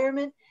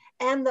environment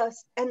and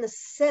the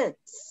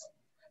sense.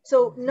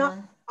 So not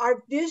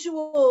our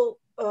visual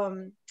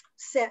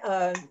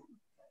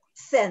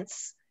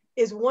sense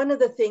is one of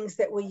the things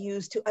that we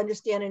use to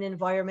understand an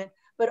environment,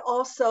 but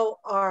also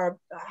our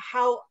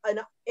how an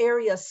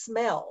area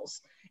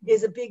smells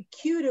is a big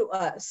cue to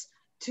us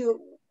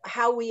to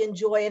how we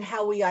enjoy and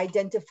how we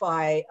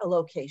identify a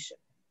location.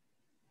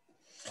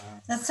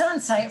 That's so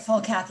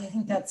insightful, Cathy. I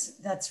think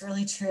that's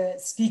really true. It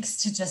speaks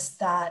to just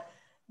that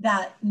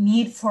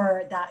need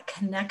for that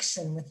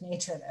connection with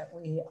nature that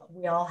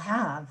we all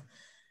have.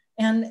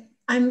 And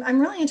I'm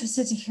really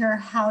interested to hear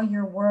how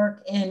your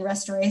work in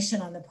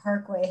restoration on the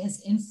Parkway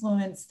has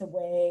influenced the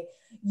way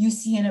you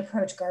see and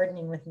approach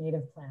gardening with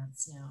native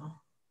plants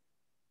now.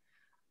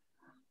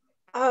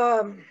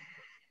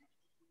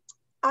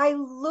 I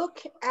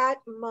look at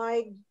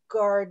my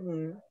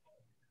garden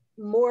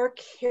more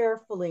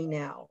carefully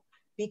now,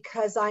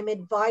 because I'm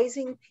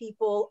advising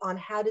people on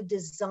how to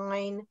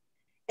design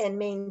and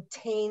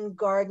maintain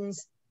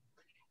gardens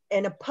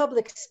in a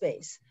public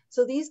space.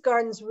 So these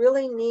gardens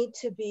really need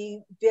to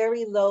be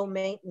very low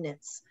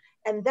maintenance.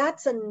 And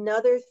that's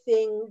another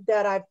thing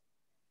that I've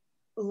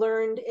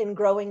learned in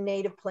growing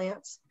native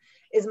plants,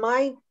 is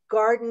my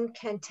garden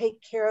can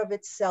take care of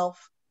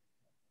itself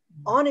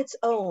on its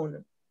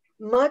own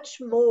much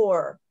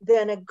more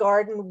than a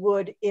garden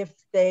would if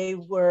they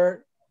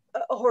were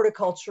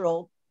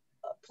horticultural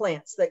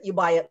plants that you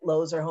buy at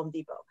Lowe's or Home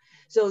Depot.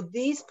 So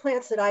these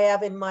plants that I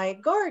have in my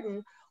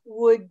garden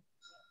would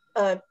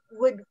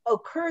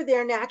occur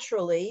there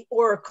naturally,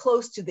 or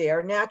close to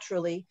there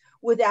naturally,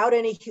 without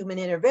any human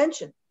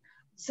intervention.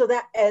 So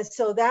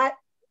that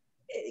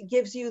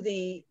gives you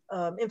the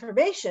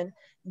information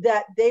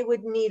that they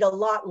would need a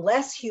lot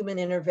less human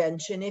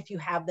intervention if you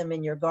have them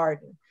in your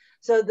garden.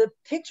 So the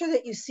picture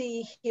that you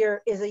see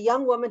here is a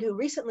young woman who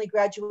recently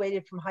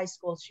graduated from high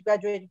school. She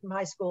graduated from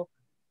high school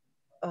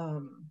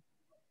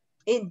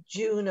in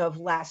June of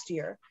last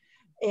year.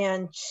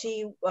 And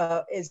she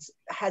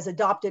has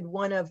adopted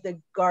one of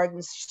the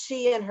gardens.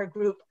 She and her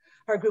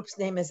group's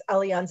name is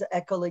Alianza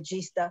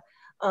Ecologista,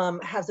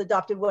 has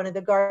adopted one of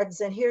the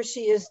gardens. And here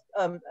she is,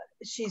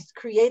 she's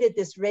created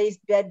this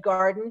raised bed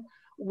garden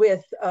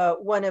with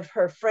one of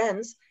her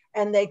friends,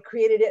 and they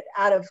created it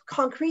out of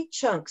concrete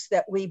chunks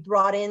that we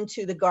brought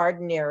into the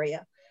garden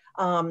area.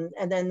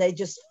 And then they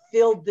just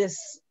filled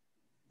this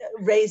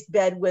raised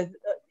bed with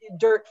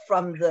dirt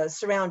from the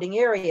surrounding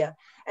area.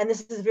 And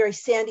this is very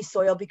sandy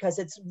soil because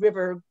it's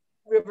river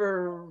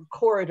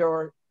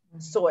corridor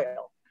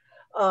soil.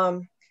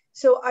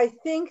 So I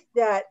think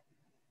that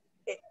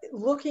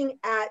looking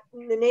at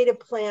the native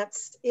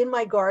plants in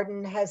my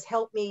garden has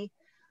helped me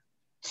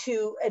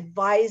to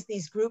advise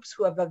these groups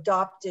who have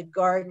adopted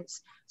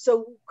gardens.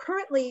 So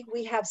currently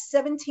we have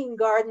 17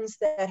 gardens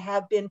that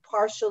have been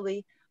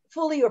fully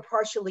or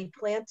partially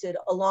planted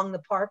along the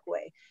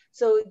Parkway.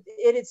 So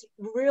it is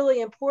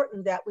really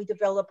important that we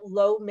develop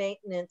low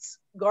maintenance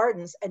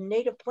gardens, and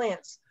native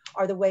plants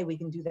are the way we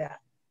can do that.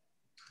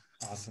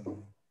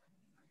 Awesome.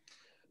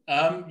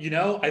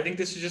 I think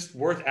this is just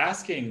worth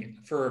asking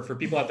for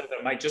people out there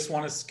that might just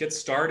want to get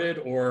started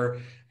or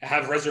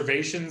have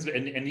reservations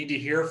and need to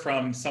hear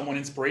from someone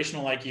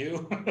inspirational like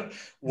you.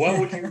 What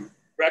would you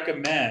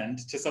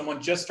recommend to someone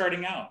just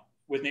starting out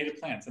with native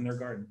plants in their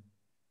garden?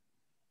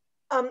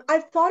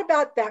 I've thought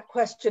about that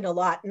question a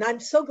lot, and I'm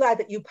so glad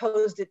that you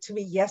posed it to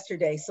me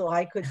yesterday so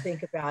I could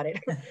think about it.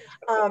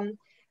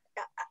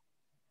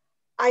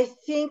 I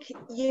think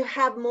you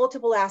have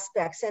multiple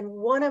aspects, and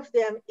one of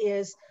them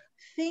is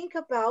think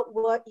about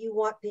what you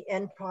want the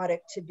end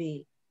product to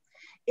be.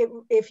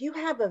 If you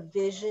have a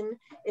vision,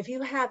 if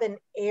you have an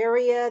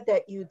area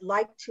that you'd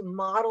like to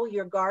model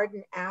your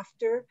garden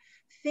after,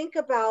 think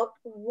about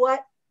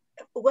what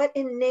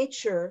in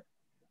nature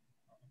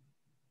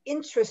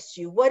interests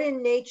you, what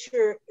in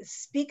nature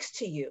speaks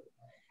to you,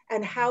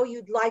 and how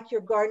you'd like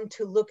your garden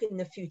to look in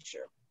the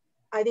future.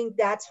 I think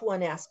that's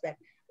one aspect.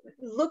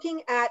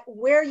 Looking at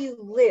where you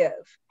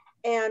live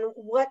and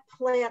what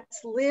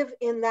plants live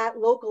in that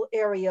local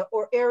area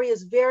or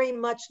areas very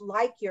much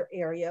like your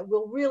area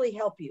will really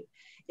help you.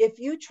 If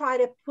you try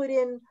to put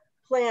in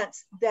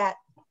plants that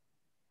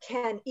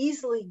can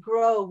easily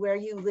grow where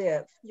you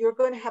live, you're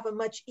going to have a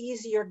much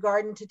easier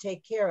garden to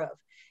take care of.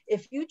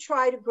 If you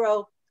try to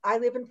grow, I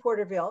live in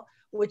Porterville,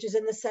 which is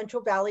in the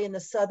Central Valley, in the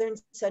southern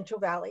Central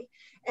Valley,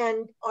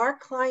 and our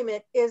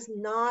climate is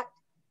not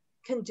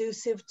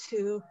conducive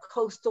to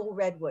coastal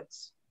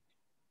redwoods.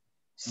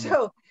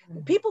 So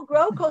people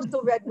grow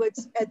coastal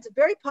redwoods. It's a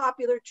very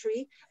popular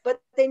tree,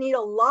 but they need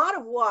a lot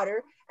of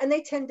water and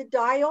they tend to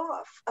die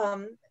off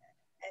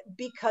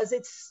because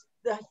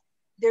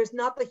there's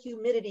not the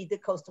humidity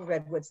that coastal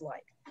redwoods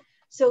like.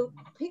 So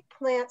pick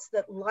plants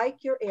that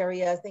like your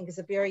area, I think is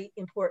a very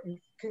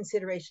important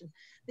consideration.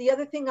 The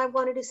other thing I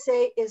wanted to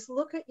say is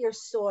look at your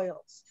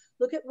soils.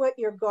 Look at what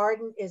your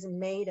garden is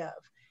made of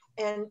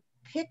and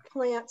pick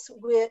plants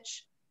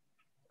which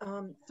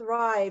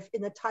thrive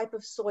in the type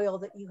of soil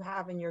that you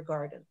have in your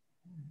garden.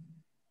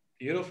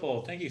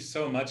 Beautiful. Thank you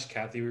so much,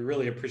 Cathy. We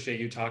really appreciate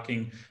you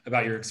talking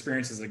about your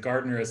experience as a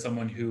gardener, as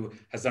someone who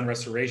has done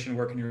restoration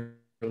work in your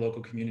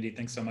local community.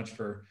 Thanks so much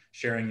for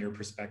sharing your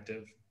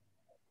perspective.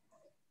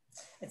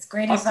 It's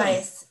great awesome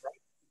advice.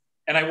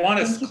 And I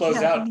want to close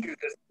out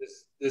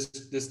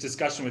this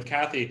discussion with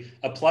Cathy,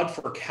 a plug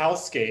for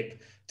CalScape.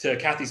 To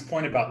Cathy's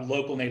point about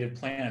local native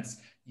plants,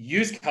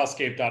 use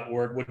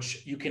calscape.org,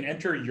 which you can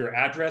enter your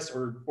address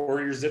or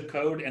your zip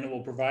code, and it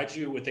will provide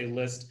you with a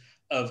list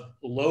of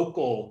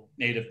local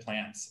native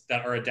plants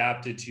that are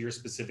adapted to your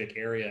specific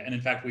area. And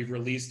in fact, we've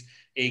released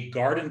a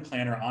garden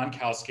planner on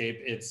CalScape.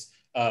 It's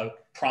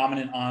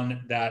prominent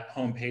on that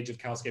homepage of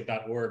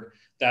calscape.org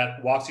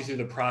that walks you through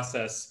the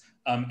process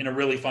in a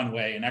really fun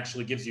way and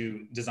actually gives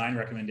you design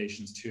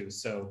recommendations too.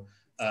 So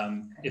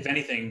if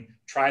anything,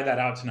 try that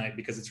out tonight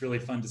because it's really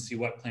fun to see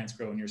what plants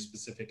grow in your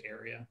specific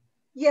area.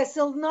 Yes,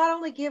 it'll not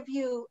only give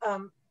you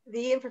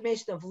the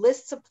information of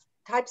lists of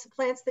types of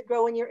plants that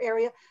grow in your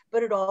area,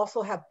 but it'll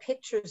also have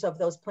pictures of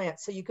those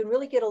plants. So you can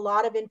really get a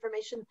lot of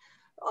information,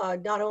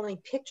 not only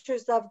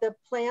pictures of the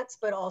plants,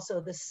 but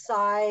also the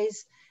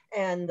size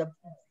and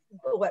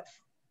what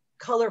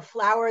color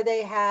flower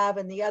they have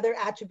and the other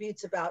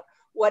attributes about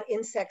what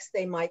insects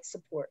they might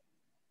support.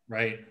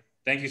 Right.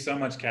 Thank you so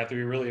much, Cathy.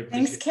 We really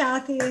appreciate it. Thanks,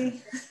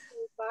 Cathy.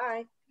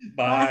 Bye.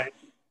 Bye.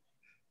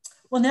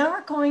 Well, now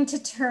we're going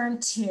to turn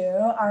to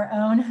our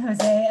own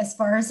Jose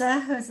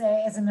Esparza.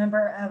 Jose is a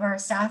member of our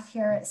staff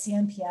here at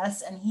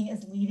CNPS, and he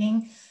is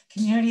leading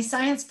community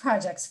science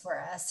projects for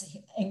us,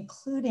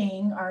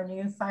 including our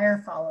new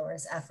Fire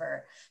Followers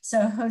effort.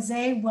 So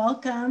Jose,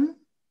 welcome.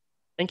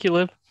 Thank you,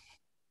 Liv.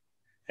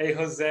 Hey,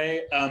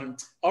 Jose.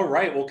 All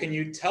right. Well, can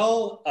you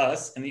tell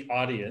us and the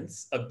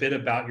audience a bit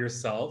about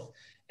yourself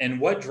and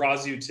what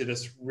draws you to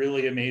this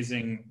really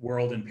amazing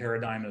world and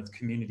paradigm of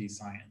community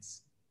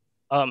science?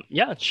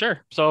 Yeah,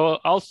 sure. So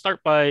I'll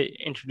start by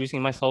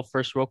introducing myself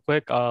first real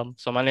quick.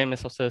 So my name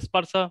is Jose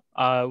Esparza.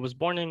 I was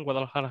born in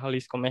Guadalajara,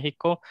 Jalisco,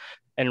 Mexico,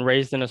 and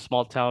raised in a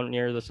small town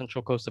near the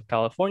central coast of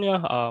California.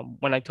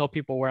 When I tell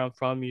people where I'm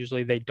from,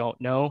 usually they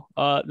don't know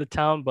the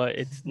town, but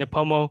it's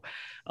Nipomo,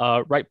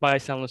 right by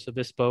San Luis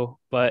Obispo.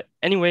 But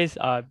anyways,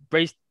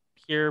 raised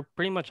here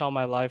pretty much all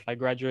my life. I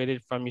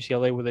graduated from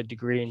UCLA with a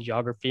degree in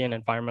geography and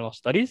environmental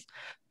studies.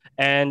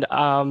 And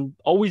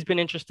always been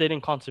interested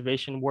in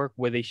conservation work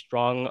with a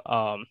strong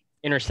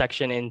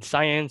intersection in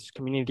science,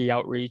 community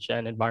outreach,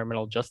 and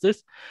environmental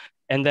justice.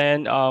 And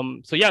then,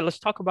 so yeah, let's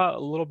talk about a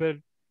little bit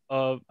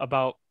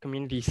about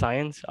community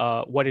science,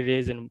 what it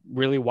is, and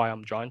really why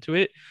I'm drawn to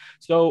it.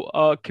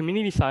 So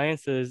community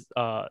science is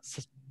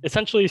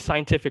essentially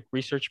scientific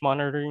research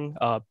monitoring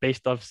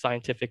based off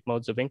scientific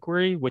modes of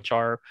inquiry, which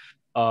are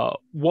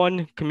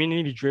one,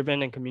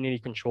 community-driven and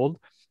community-controlled.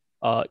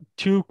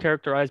 Two,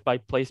 characterized by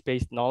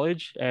place-based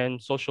knowledge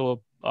and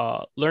social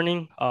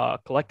learning,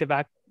 collective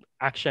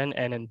action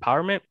and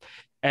empowerment.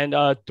 And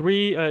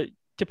three,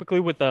 typically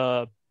with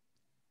a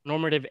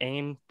normative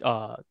aim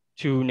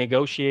to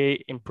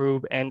negotiate,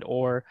 improve, and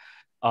or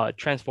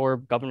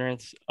transform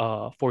governance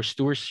for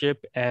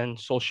stewardship and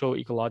social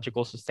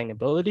ecological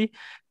sustainability.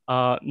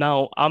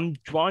 Now, I'm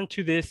drawn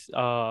to this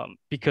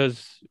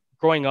because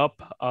growing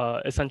up,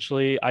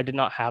 essentially, I did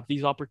not have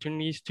these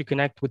opportunities to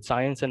connect with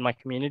science in my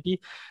community.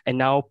 And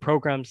now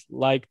programs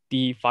like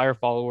the Fire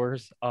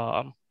Followers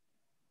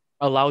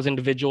allows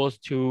individuals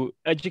to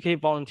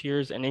educate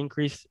volunteers and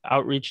increase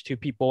outreach to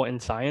people in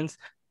science,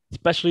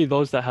 especially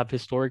those that have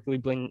historically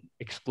been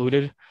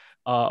excluded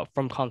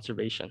from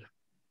conservation.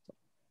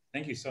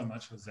 Thank you so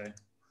much, Jose.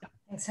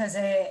 Thanks,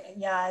 Jose.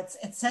 Yeah,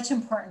 it's such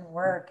important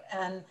work.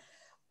 And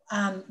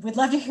we'd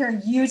love to hear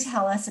you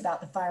tell us about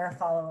the Fire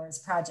Followers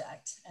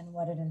project and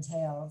what it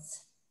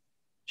entails.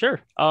 Sure.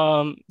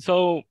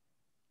 So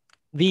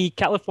the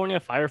California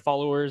Fire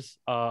Followers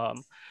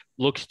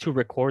looks to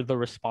record the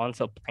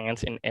response of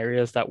plants in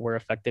areas that were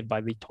affected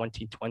by the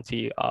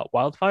 2020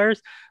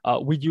 wildfires.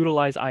 We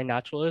utilize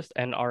iNaturalist,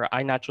 and our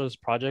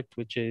iNaturalist project,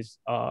 which is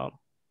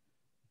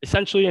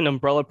essentially an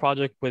umbrella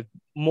project with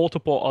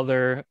multiple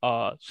other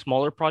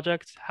smaller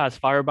projects, has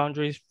fire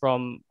boundaries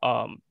from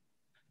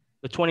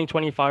the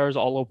 2020 fires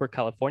all over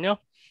California.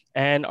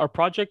 And our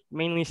project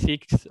mainly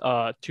seeks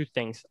two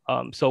things.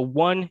 So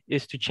one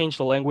is to change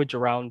the language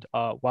around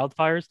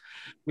wildfires.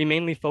 We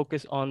mainly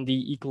focus on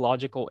the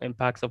ecological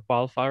impacts of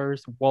wildfires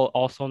while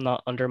also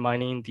not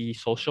undermining the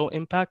social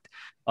impact.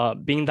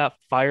 Being that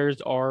fires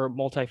are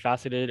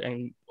multifaceted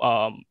and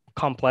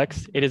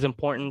complex, it is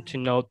important to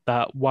note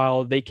that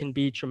while they can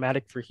be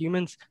traumatic for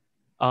humans,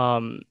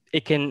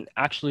 it can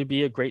actually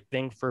be a great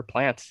thing for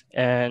plants.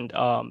 And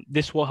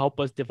this will help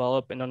us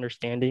develop an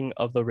understanding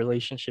of the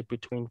relationship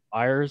between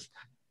fires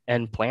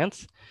and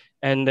plants.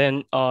 And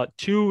then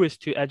two is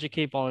to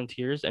educate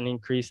volunteers and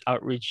increase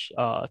outreach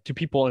to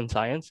people in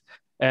science.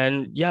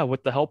 And yeah,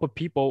 with the help of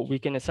people, we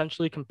can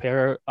essentially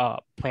compare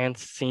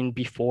plants seen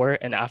before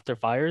and after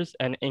fires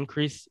and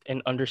increase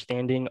an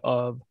understanding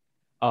of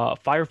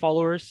fire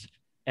followers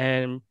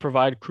and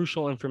provide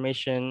crucial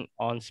information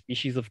on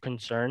species of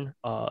concern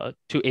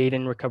to aid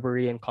in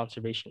recovery and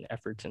conservation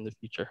efforts in the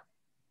future.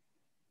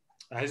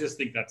 I just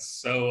think that's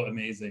so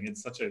amazing.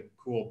 It's such a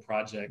cool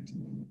project.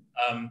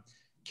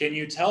 Can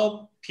you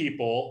tell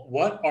people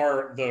what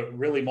are the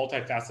really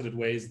multifaceted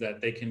ways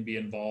that they can be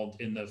involved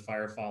in the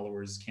Fire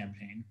Followers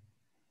campaign?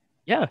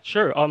 Yeah,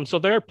 sure. So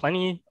there are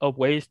plenty of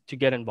ways to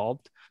get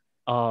involved.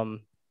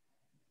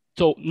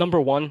 So number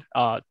one,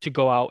 to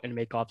go out and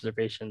make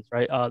observations,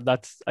 right?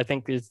 That's, I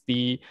think, is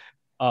the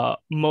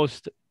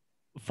most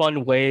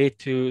fun way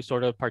to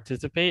sort of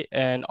participate.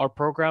 And our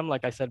program,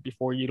 like I said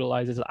before,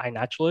 utilizes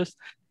iNaturalist,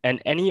 and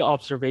any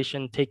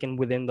observation taken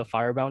within the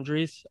fire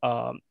boundaries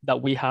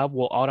that we have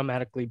will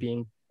automatically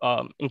be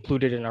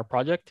included in our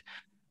project.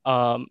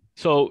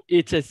 So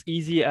it's as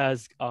easy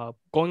as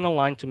going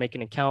online to make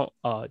an account,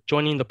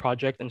 joining the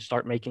project, and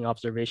start making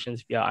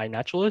observations via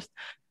iNaturalist.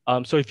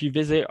 So if you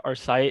visit our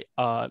site,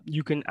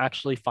 you can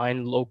actually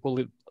find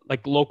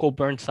local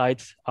burn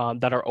sites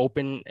that are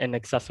open and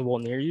accessible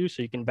near you.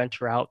 So you can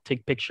venture out,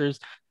 take pictures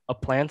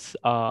of plants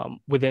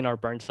within our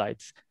burn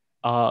sites.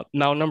 Now,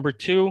 number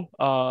two,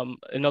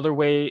 another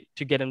way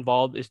to get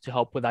involved is to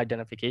help with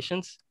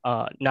identifications.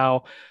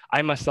 Now,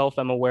 I myself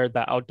am aware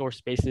that outdoor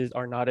spaces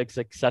are not as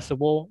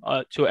accessible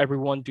to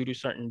everyone due to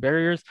certain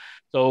barriers.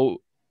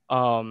 So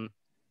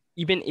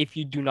even if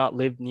you do not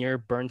live near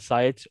burn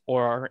sites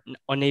or are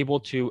unable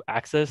to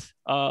access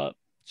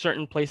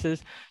certain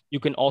places, you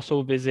can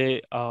also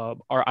visit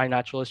our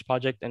iNaturalist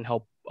project and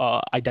help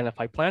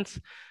identify plants.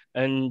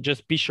 And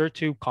just be sure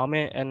to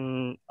comment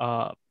and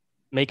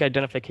make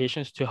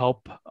identifications to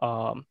help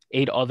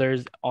aid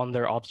others on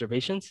their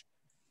observations.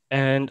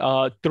 And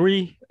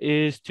three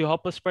is to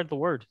help us spread the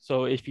word.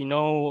 So if you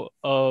know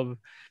of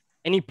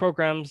any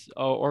programs,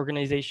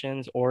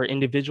 organizations, or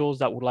individuals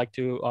that would like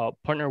to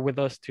partner with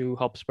us to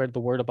help spread the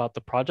word about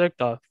the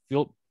project,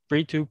 feel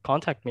free to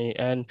contact me.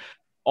 And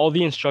all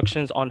the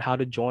instructions on how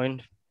to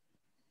join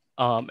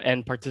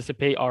and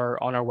participate are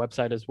on our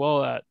website as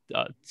well at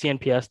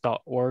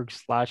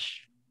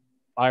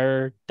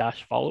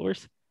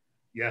cnps.org/fire-followers.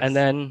 Yes. And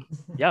then,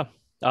 yeah,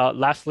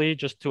 lastly,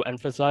 just to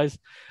emphasize,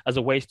 as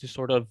a way to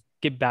sort of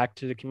give back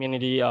to the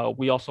community,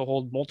 we also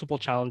hold multiple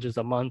challenges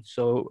a month.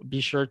 So be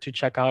sure to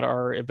check out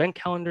our event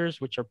calendars,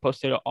 which are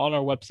posted on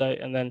our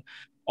website, and then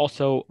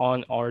also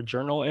on our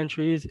journal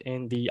entries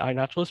in the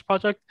iNaturalist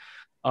project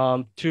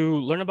to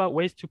learn about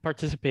ways to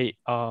participate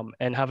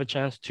and have a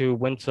chance to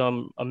win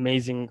some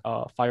amazing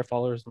Fire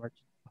Followers merch.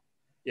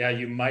 Yeah,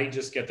 you might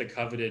just get the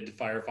coveted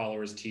Fire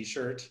Followers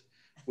t-shirt,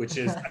 which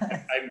is,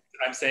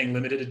 I'm saying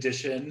limited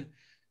edition,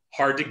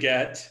 hard to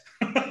get.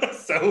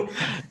 So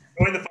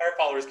join the Fire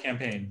Followers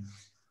campaign.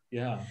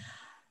 Yeah.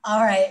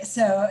 All right,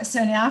 so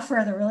now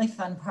for the really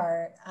fun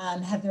part.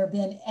 Have there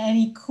been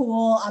any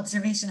cool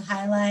observation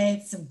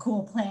highlights, some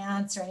cool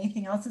plants, or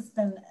anything else that's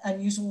been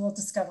unusual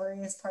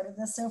discovery as part of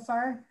this so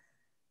far?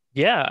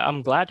 Yeah,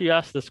 I'm glad you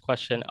asked this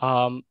question.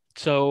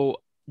 So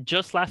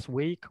just last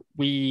week,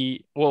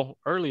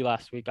 early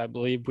last week, I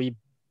believe, we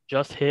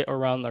just hit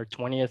around our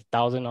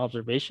 20,000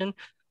 observation,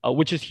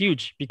 which is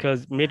huge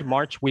because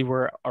mid-March we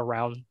were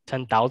around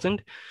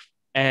 10,000.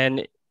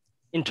 And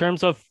in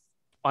terms of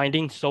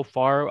findings so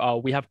far,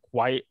 we have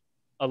quite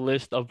a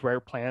list of rare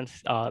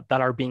plants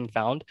that are being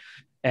found.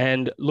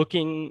 And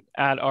looking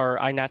at our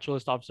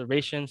iNaturalist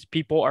observations,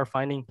 people are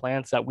finding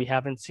plants that we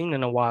haven't seen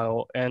in a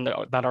while and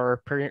that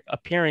are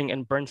appearing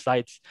in burn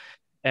sites.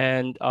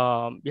 And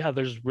yeah,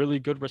 there's really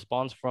good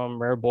response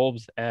from rare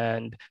bulbs.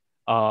 And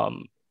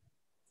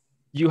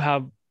you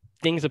have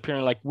things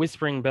appearing like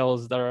whispering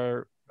bells that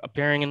are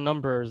appearing in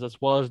numbers, as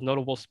well as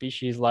notable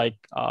species like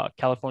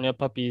California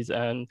poppies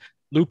and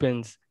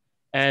lupins.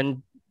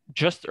 And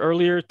just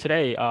earlier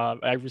today,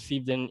 I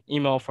received an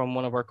email from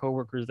one of our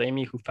coworkers,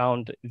 Amy, who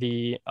found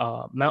the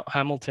Mount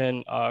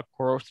Hamilton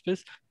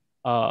chorospis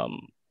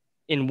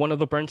in one of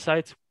the burn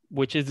sites,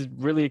 which is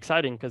really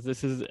exciting because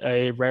this is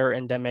a rare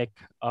endemic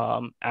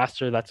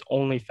aster that's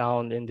only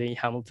found in the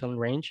Hamilton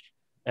range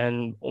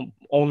and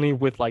only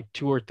with like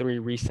 2 or 3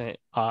 recent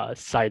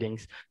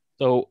sightings.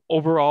 So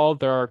overall,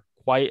 there are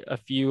quite a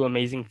few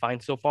amazing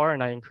finds so far,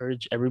 and I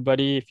encourage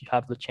everybody, if you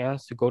have the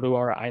chance, to go to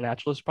our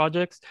iNaturalist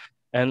projects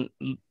and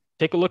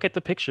take a look at the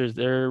pictures.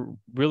 They're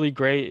really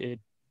great.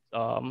 It's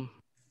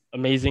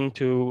amazing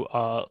to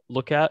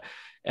look at.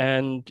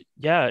 And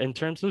yeah, in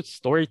terms of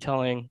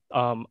storytelling,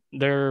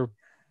 there are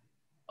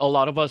a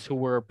lot of us who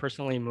were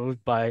personally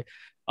moved by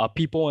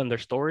people and their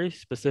stories,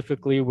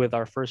 specifically with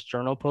our first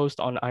journal post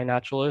on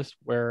iNaturalist,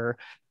 where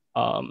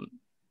some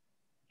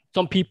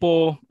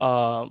people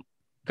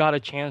got a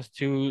chance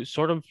to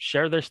sort of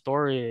share their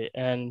story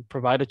and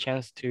provide a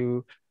chance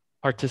to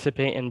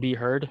participate and be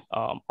heard.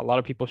 A lot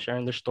of people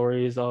sharing their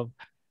stories of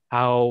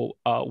how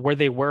where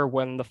they were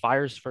when the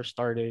fires first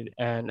started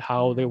and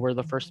how they were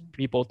the first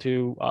people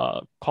to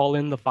call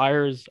in the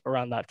fires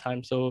around that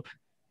time. So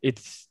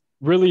it's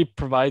really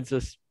provides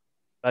us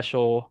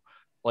special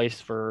place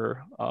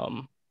for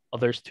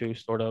others to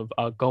sort of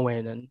go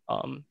in and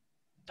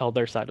tell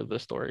their side of the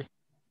story.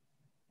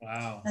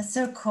 Wow. That's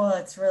so cool.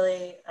 It's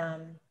really a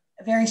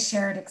very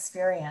shared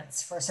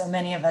experience for so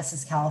many of us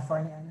as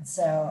Californians.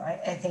 So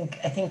I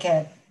think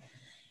it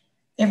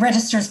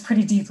registers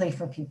pretty deeply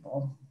for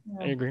people.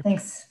 I agree.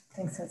 Thanks,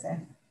 Jose.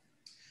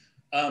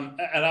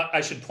 And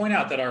I should point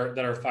out that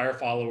our Fire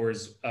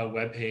Followers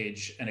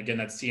webpage, and again,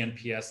 that's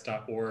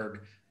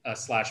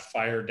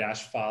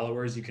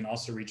cnps.org/fire-followers. You can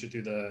also reach it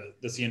through the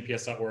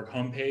cnps.org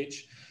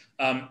homepage.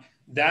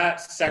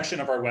 That section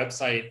of our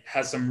website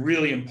has some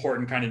really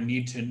important kind of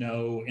need to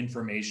know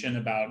information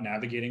about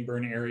navigating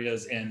burn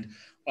areas and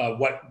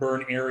what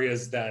burn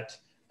areas that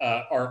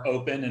are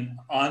open. And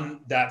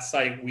on that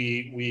site,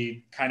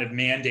 we kind of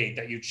mandate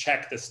that you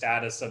check the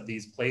status of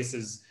these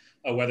places,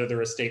 whether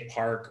they're a state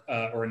park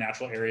or a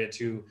natural area,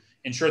 to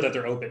ensure that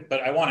they're open.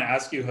 But I want to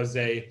ask you,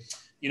 Jose,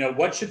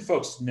 what should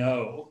folks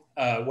know?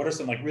 What are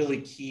some like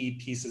really key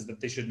pieces that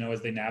they should know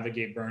as they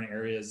navigate burn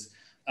areas?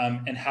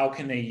 And how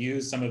can they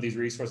use some of these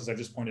resources I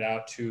just pointed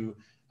out to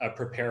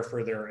prepare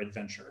for their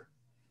adventure?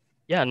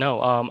 Yeah, no,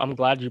 I'm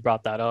glad you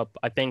brought that up.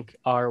 I think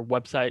our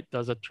website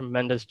does a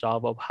tremendous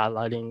job of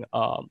highlighting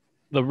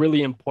the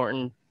really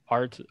important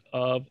parts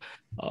of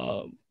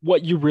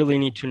what you really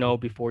need to know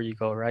before you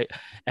go, right?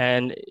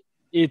 And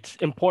it's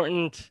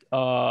important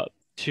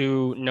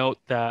to note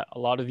that a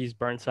lot of these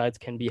burn sites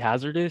can be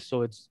hazardous.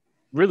 So it's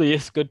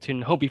good to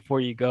know before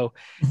you go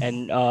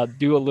and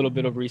do a little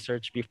bit of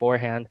research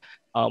beforehand.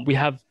 We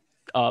have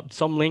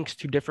some links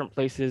to different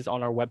places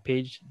on our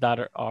webpage that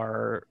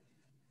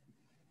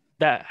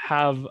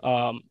have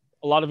a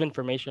lot of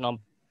information on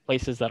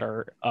places that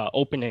are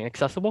open and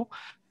accessible.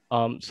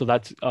 So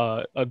that's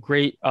a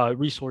great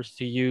resource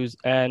to use.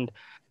 And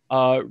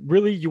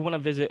really, you want to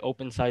visit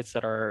open sites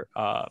that are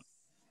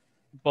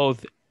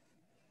both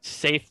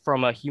safe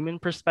from a human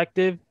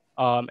perspective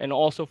and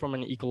also from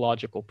an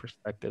ecological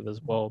perspective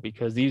as well,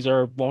 because these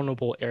are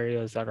vulnerable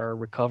areas that are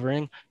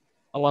recovering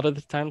a lot of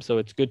the time. So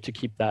it's good to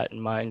keep that in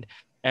mind.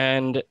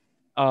 And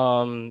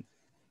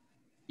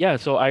yeah,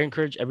 so I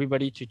encourage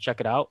everybody to check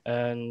it out.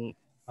 And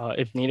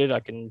if needed, I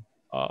can,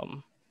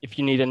 if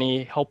you need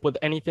any help with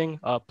anything,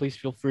 please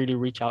feel free to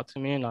reach out to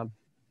me and I'll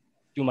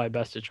do my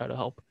best to try to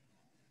help.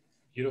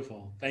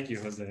 Beautiful. Thank you,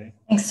 Jose.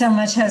 Thanks so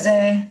much,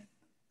 Jose.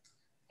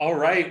 All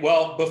right.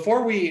 Well,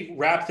 before we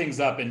wrap things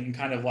up and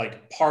kind of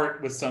like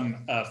part with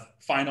some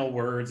final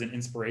words and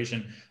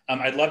inspiration,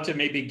 I'd love to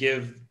maybe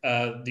give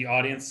the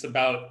audience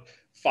about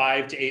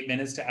 5 to 8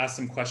 minutes to ask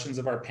some questions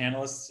of our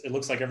panelists. It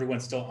looks like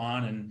everyone's still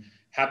on, and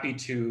happy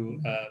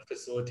to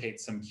facilitate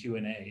some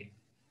Q&A.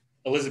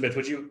 Elizabeth,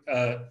 would you,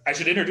 I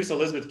should introduce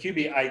Elizabeth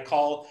Kuby. I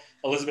call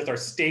Elizabeth our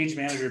stage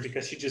manager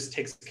because she just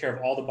takes care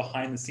of all the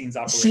behind the scenes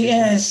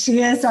operations.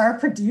 She is our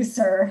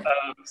producer.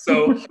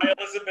 So hi,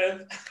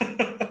 Elizabeth.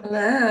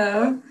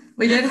 Hello.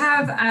 We did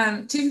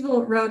have 2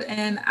 people wrote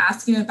in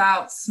asking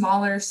about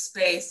smaller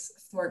space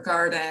for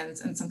gardens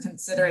and some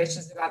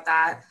considerations about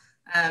that.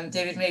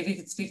 David, maybe you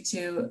could speak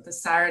to the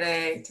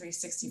Saturday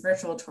 360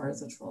 virtual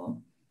tours, which will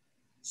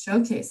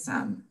showcase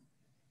some.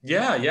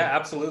 Yeah,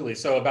 absolutely.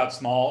 So about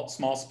small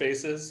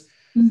spaces.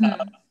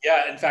 Mm-hmm.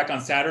 Yeah, in fact,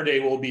 on Saturday,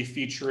 we'll be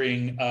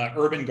featuring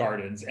urban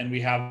gardens, and we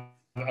have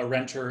a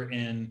renter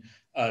in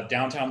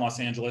downtown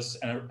Los Angeles,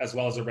 as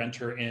well as a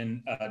renter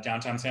in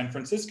downtown San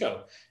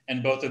Francisco.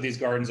 And both of these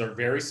gardens are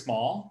very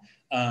small,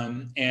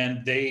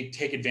 and they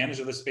take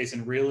advantage of the space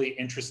in really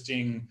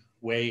interesting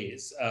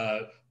ways,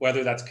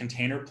 whether that's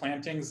container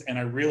plantings. And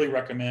I really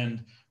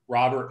recommend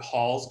Robert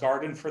Hall's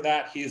garden for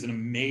that. He is an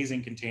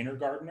amazing container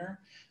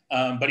gardener,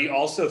 but he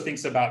also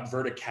thinks about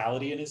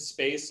verticality in his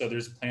space. So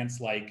there's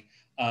plants like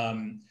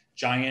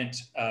giant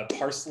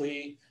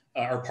parsley,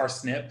 or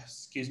parsnip,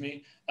 excuse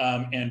me,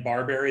 and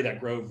barberry that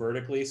grow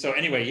vertically. So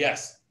anyway,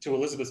 yes, to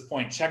Elizabeth's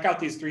point, check out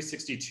these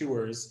 360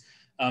 tours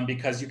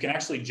because you can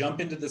actually jump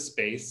into the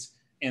space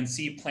and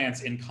see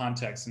plants in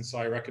context. And so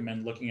I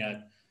recommend looking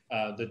at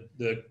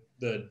the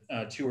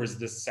tours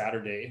this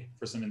Saturday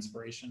for some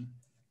inspiration.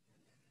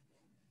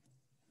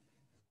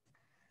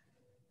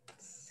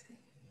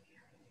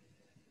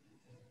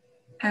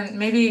 And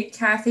maybe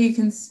Cathy, you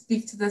can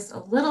speak to this a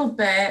little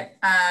bit,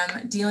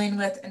 dealing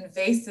with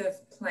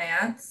invasive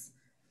plants.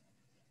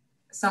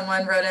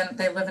 Someone wrote in,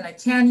 they live in a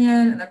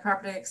canyon and their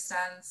property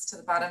extends to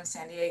the bottom of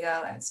San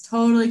Diego and it's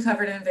totally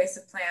covered in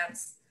invasive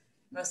plants,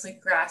 mostly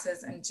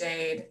grasses and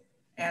jade.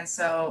 And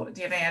so do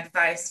you have any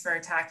advice for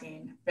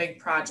attacking big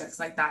projects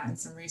like that and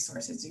some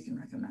resources you can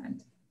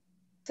recommend?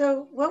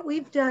 So what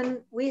we've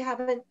done, we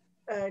haven't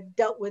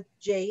dealt with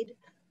jade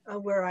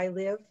where I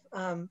live.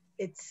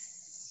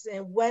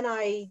 When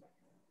I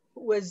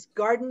was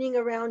gardening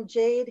around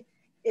jade,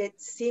 it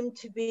seemed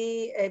to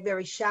be a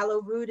very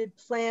shallow rooted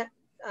plant.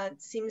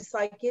 It seems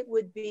like it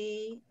would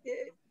be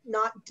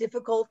not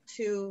difficult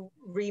to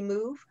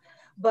remove,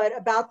 but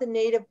about the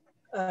native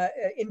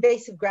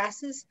invasive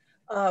grasses,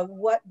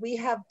 what we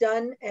have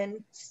done,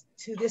 and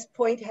to this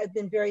point has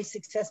been very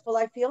successful,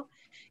 I feel,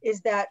 is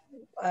that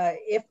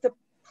if the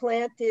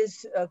plant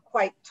is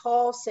quite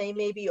tall, say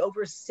maybe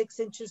over 6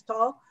 inches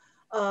tall,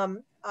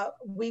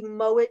 we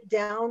mow it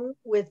down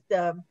with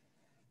a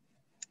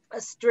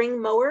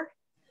string mower.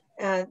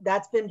 And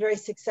that's been very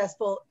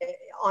successful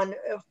on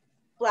a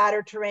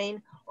flatter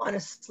terrain. On a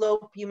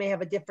slope, you may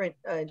have a different,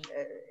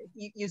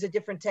 use a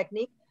different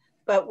technique,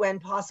 but when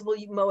possible,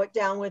 you mow it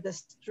down with a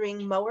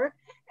string mower.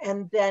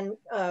 And then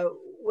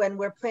when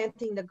we're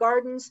planting the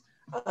gardens,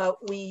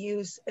 we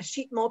use a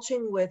sheet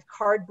mulching with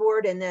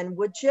cardboard and then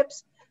wood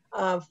chips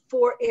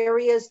for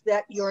areas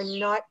that you're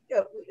not,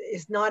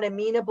 is not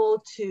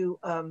amenable to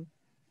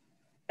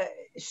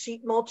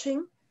sheet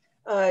mulching.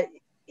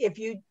 If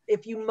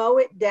you mow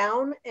it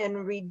down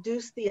and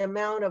reduce the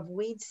amount of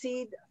weed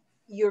seed,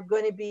 you're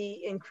going to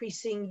be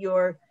increasing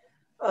your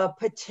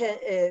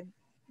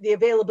the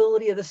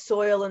availability of the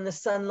soil and the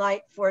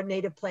sunlight for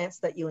native plants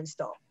that you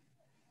install.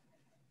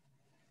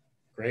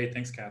 Great,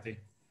 thanks, Cathy.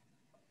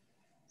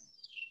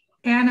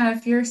 Anna,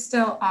 if you're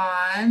still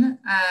on,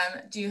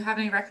 do you have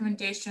any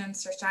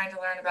recommendations for trying to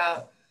learn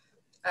about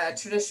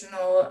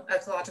traditional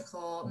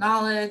ecological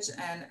knowledge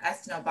and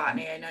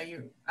ethnobotany? I know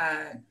you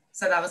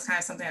said that was kind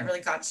of something that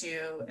really got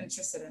you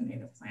interested in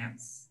native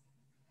plants.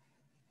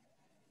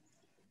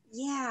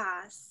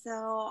 Yeah,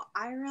 so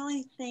I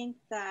really think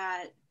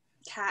that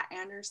Kat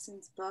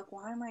Anderson's book,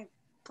 why am I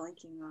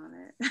blanking on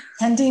it?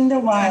 Tending the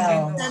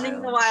Wild. Tending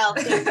the Wild,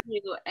 thank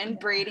you. And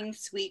Braiding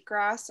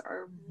Sweetgrass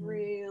are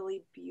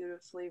really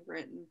beautifully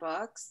written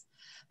books.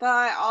 But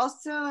I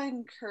also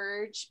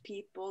encourage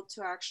people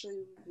to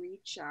actually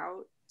reach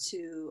out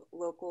to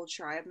local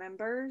tribe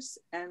members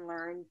and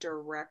learn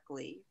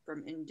directly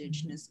from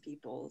Indigenous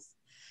peoples.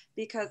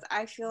 Because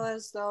I feel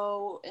as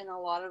though in a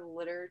lot of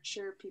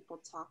literature,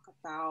 people talk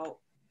about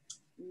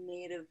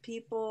Native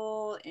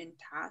people in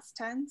past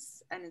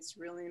tense, and it's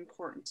really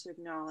important to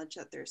acknowledge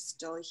that they're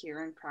still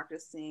here and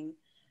practicing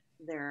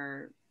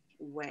their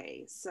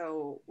way.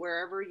 So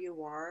wherever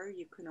you are,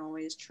 you can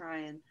always try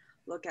and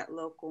look at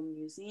local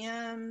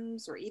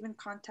museums or even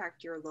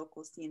contact your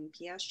local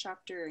CNPS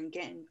chapter and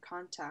get in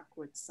contact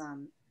with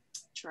some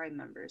tribe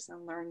members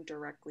and learn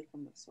directly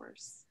from the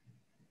source.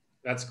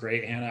 That's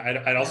great, Hannah.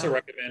 I'd also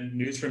recommend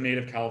News from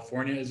Native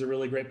California is a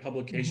really great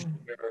publication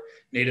where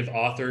Native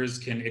authors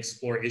can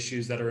explore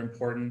issues that are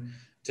important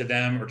to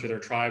them or to their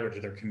tribe or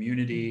to their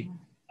community.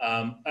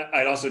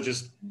 I'd also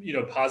just,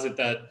 posit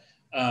that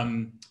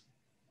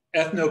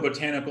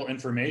ethnobotanical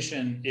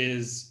information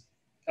is,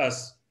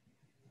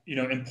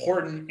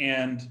 important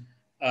and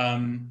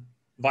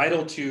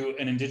vital to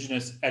an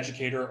Indigenous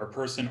educator or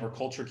person or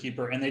culture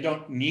keeper, and they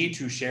don't need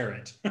to share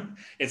it.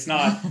 It's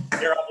not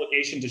their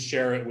obligation to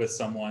share it with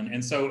someone.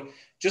 And so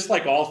just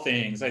like all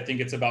things, I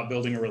think it's about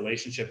building a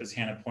relationship, as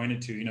Hannah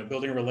pointed to,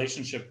 building a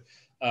relationship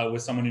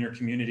with someone in your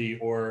community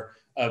or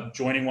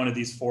joining one of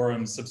these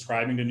forums,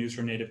 subscribing to News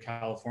from Native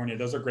California.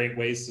 Those are great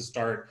ways to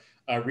start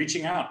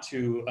reaching out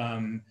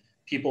to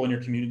people in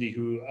your community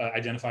who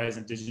identify as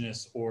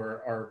Indigenous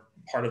or are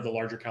part of the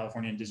larger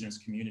California Indigenous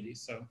community.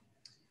 So,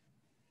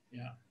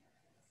 yeah.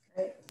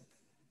 Great.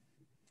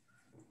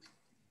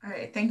 All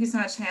right, thank you so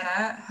much,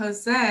 Hannah.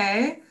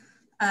 Jose,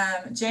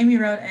 Jamie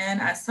wrote in,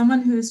 as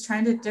someone who's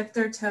trying to dip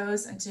their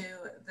toes into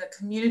the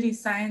community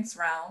science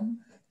realm,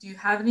 do you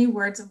have any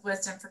words of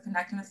wisdom for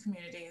connecting with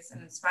communities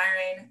and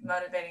inspiring,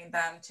 motivating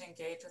them to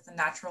engage with the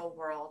natural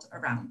world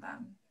around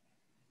them?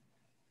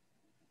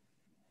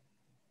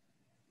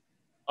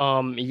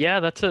 Yeah,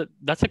 that's a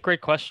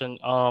great question.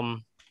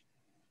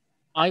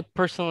 I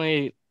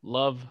personally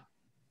love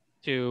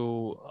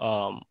to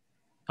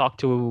talk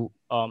to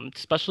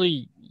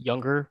especially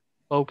younger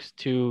folks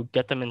to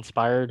get them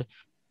inspired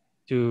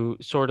and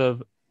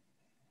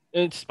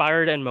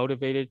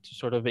motivated to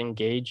sort of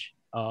engage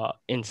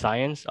in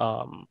science.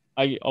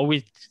 I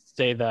always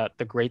say that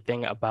the great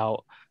thing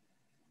about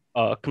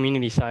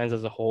community science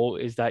as a whole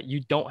is that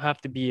you don't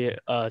have to be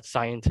a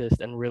scientist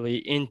and really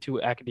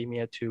into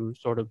academia to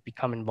sort of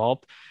become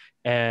involved,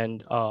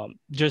 and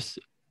just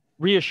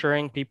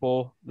reassuring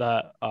people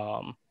that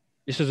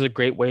this is a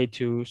great way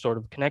to sort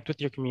of connect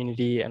with your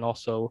community and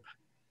also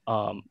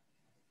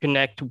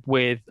connect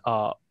with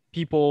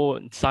people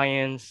in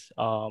science.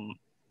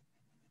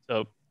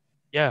 So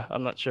yeah,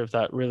 I'm not sure if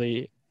that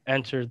really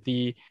answered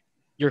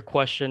your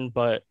question,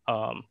 but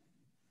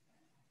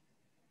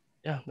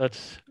yeah,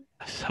 that's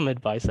some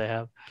advice I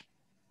have.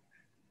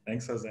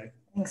 Thanks, Jose.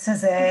 Thanks,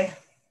 Jose.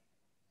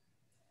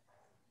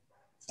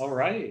 All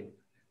right.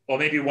 Well,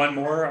 maybe one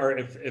more, or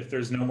if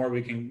there's no more,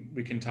 we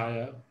can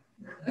tie up.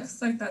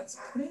 Looks like that's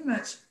pretty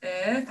much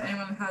it. If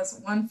anyone has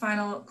one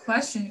final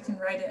question, you can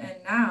write it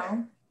in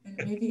now and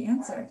maybe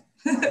answer.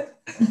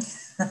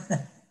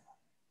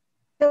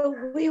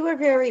 So we were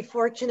very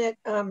fortunate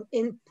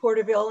in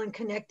Porterville and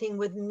connecting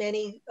with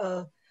many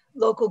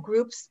local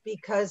groups,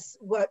 because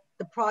what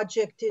the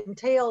project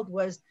entailed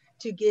was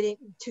to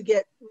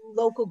get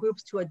local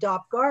groups to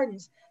adopt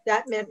gardens.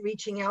 That meant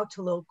reaching out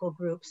to local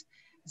groups.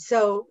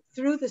 So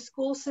through the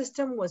school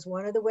system was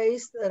one of the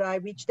ways that I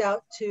reached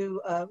out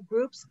to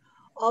groups.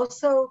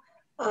 Also,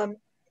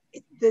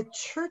 the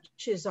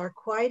churches are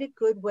quite a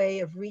good way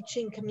of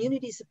reaching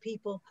communities of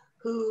people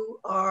who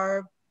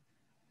are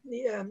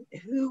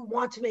who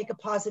want to make a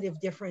positive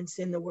difference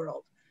in the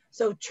world.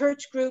 So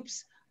church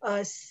groups,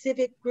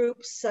 civic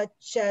groups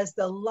such as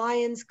the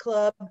Lions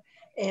Club,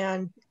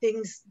 and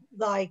things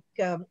like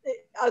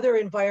other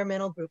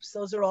environmental groups.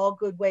 Those are all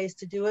good ways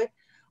to do it.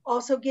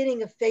 Also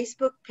getting a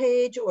Facebook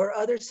page or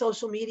other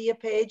social media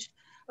page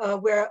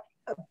where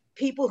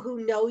people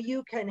who know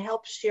you can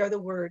help share the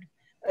word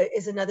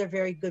is another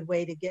very good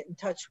way to get in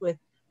touch with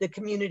the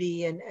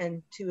community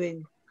and to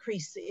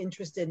increase the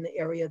interest in the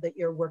area that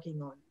you're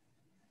working on.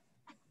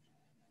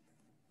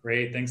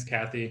 Great, thanks,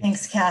 Cathy.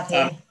 Thanks,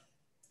 Cathy.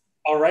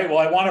 All right, well,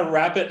 I want to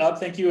wrap it up.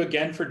 Thank you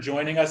again for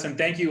joining us, and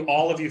thank you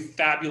all of you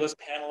fabulous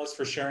panelists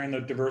for sharing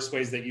the diverse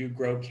ways that you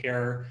grow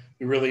care.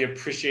 We really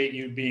appreciate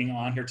you being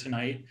on here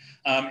tonight.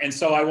 And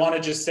so I want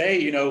to just say,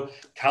 you know,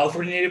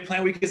 California Native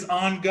Plant Week is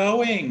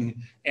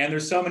ongoing, and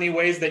there's so many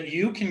ways that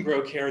you can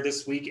grow care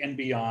this week and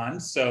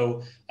beyond.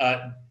 So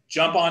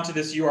jump onto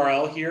this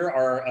URL here,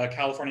 our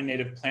California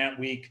Native Plant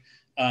Week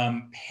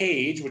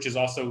page, which is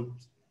also,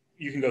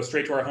 you can go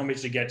straight to our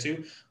homepage to get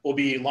to. We'll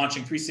be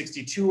launching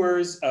 360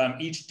 tours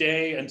each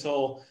day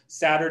until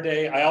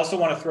Saturday. I also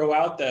want to throw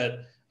out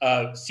that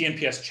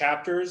CNPS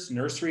chapters,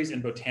 nurseries,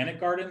 and botanic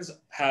gardens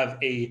have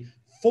a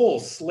full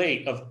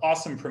slate of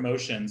awesome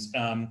promotions.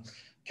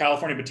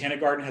 California Botanic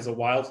Garden has a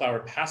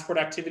wildflower passport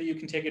activity you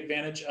can take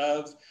advantage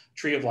of.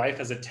 Tree of Life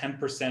has a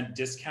 10%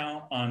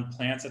 discount on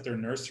plants at their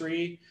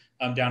nursery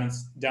down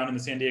in the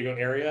San Diego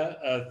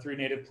area through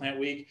Native Plant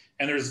Week.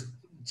 And there's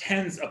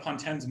tens upon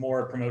tens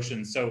more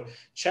promotions. So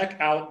check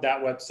out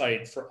that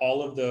website for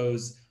all of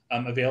those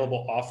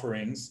available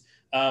offerings.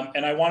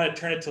 And I want to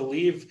turn it to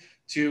Leave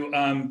to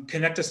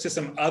connect us to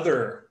some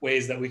other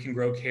ways that we can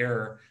grow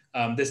care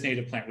this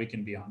Native Plant Week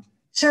and beyond.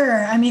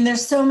 Sure. I mean,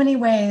 there's so many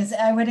ways.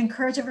 I would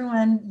encourage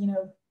everyone, you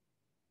know,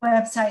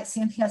 website,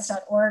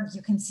 cnps.org.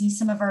 You can see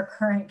some of our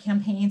current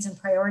campaigns and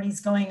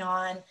priorities going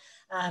on.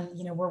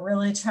 You know, we're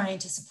really trying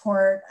to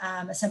support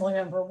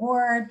Assemblymember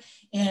Ward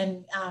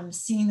in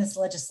seeing this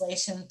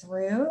legislation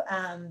through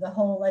the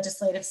whole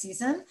legislative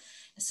season.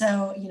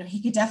 So, you know,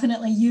 he could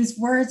definitely use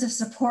words of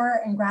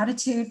support and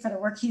gratitude for the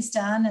work he's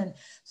done. And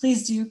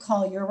please do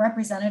call your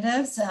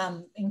representatives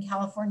in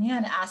California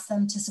and ask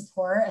them to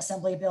support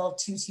Assembly Bill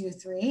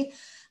 223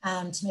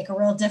 to make a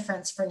real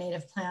difference for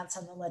Native plants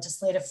on the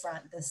legislative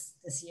front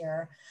this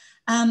year.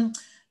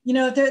 You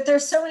know,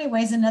 there's so many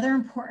ways. Another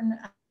important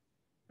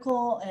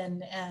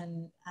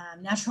and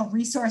natural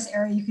resource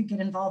area you could get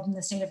involved in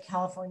the state of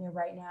California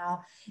right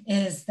now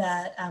is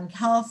that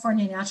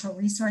California Natural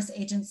Resource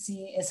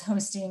Agency is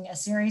hosting a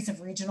series of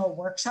regional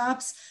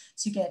workshops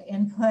to get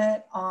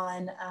input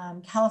on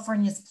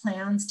California's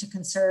plans to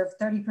conserve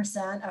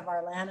 30% of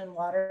our land and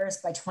waters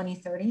by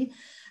 2030.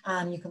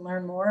 You can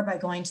learn more by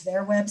going to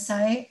their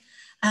website.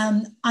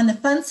 On the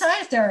fun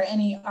side, if there are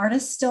any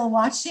artists still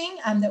watching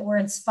that were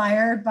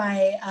inspired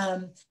by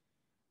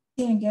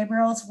and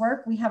Gabriel's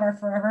work, we have our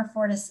Forever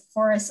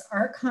Forest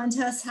art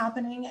contest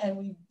happening, and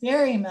we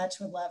very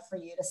much would love for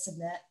you to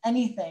submit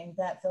anything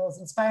that feels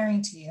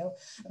inspiring to you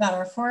about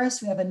our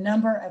forest. We have a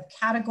number of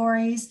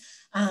categories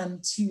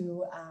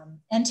to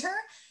enter,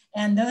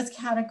 and those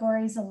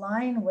categories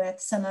align with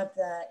some of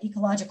the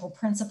ecological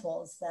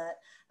principles that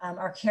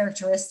are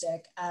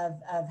characteristic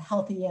of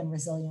healthy and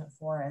resilient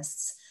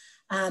forests.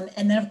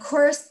 And then, of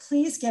course,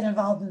 please get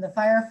involved in the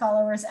Fire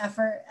Followers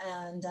effort.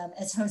 And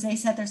as Jose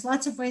said, there's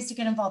lots of ways to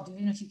get involved,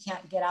 even if you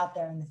can't get out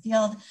there in the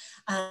field.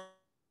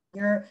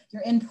 Your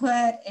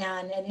input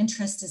and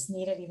interest is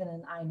needed, even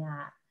in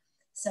INAT.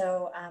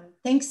 So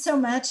thanks so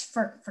much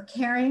for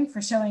caring,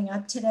 for showing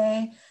up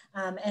today.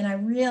 And I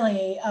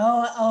really,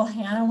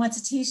 Hannah wants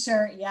a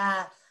t-shirt.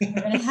 Yeah, we're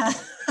gonna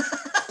have.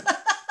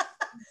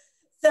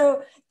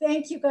 So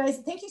thank you guys.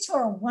 Thank you to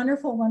our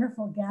wonderful,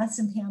 wonderful guests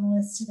and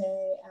panelists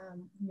today.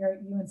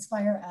 You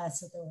inspire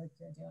us with the work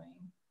you're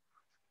doing.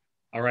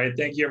 All right,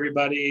 thank you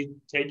everybody.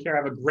 Take care,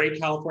 have a great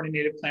California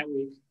Native Plant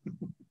Week.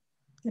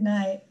 Good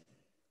night.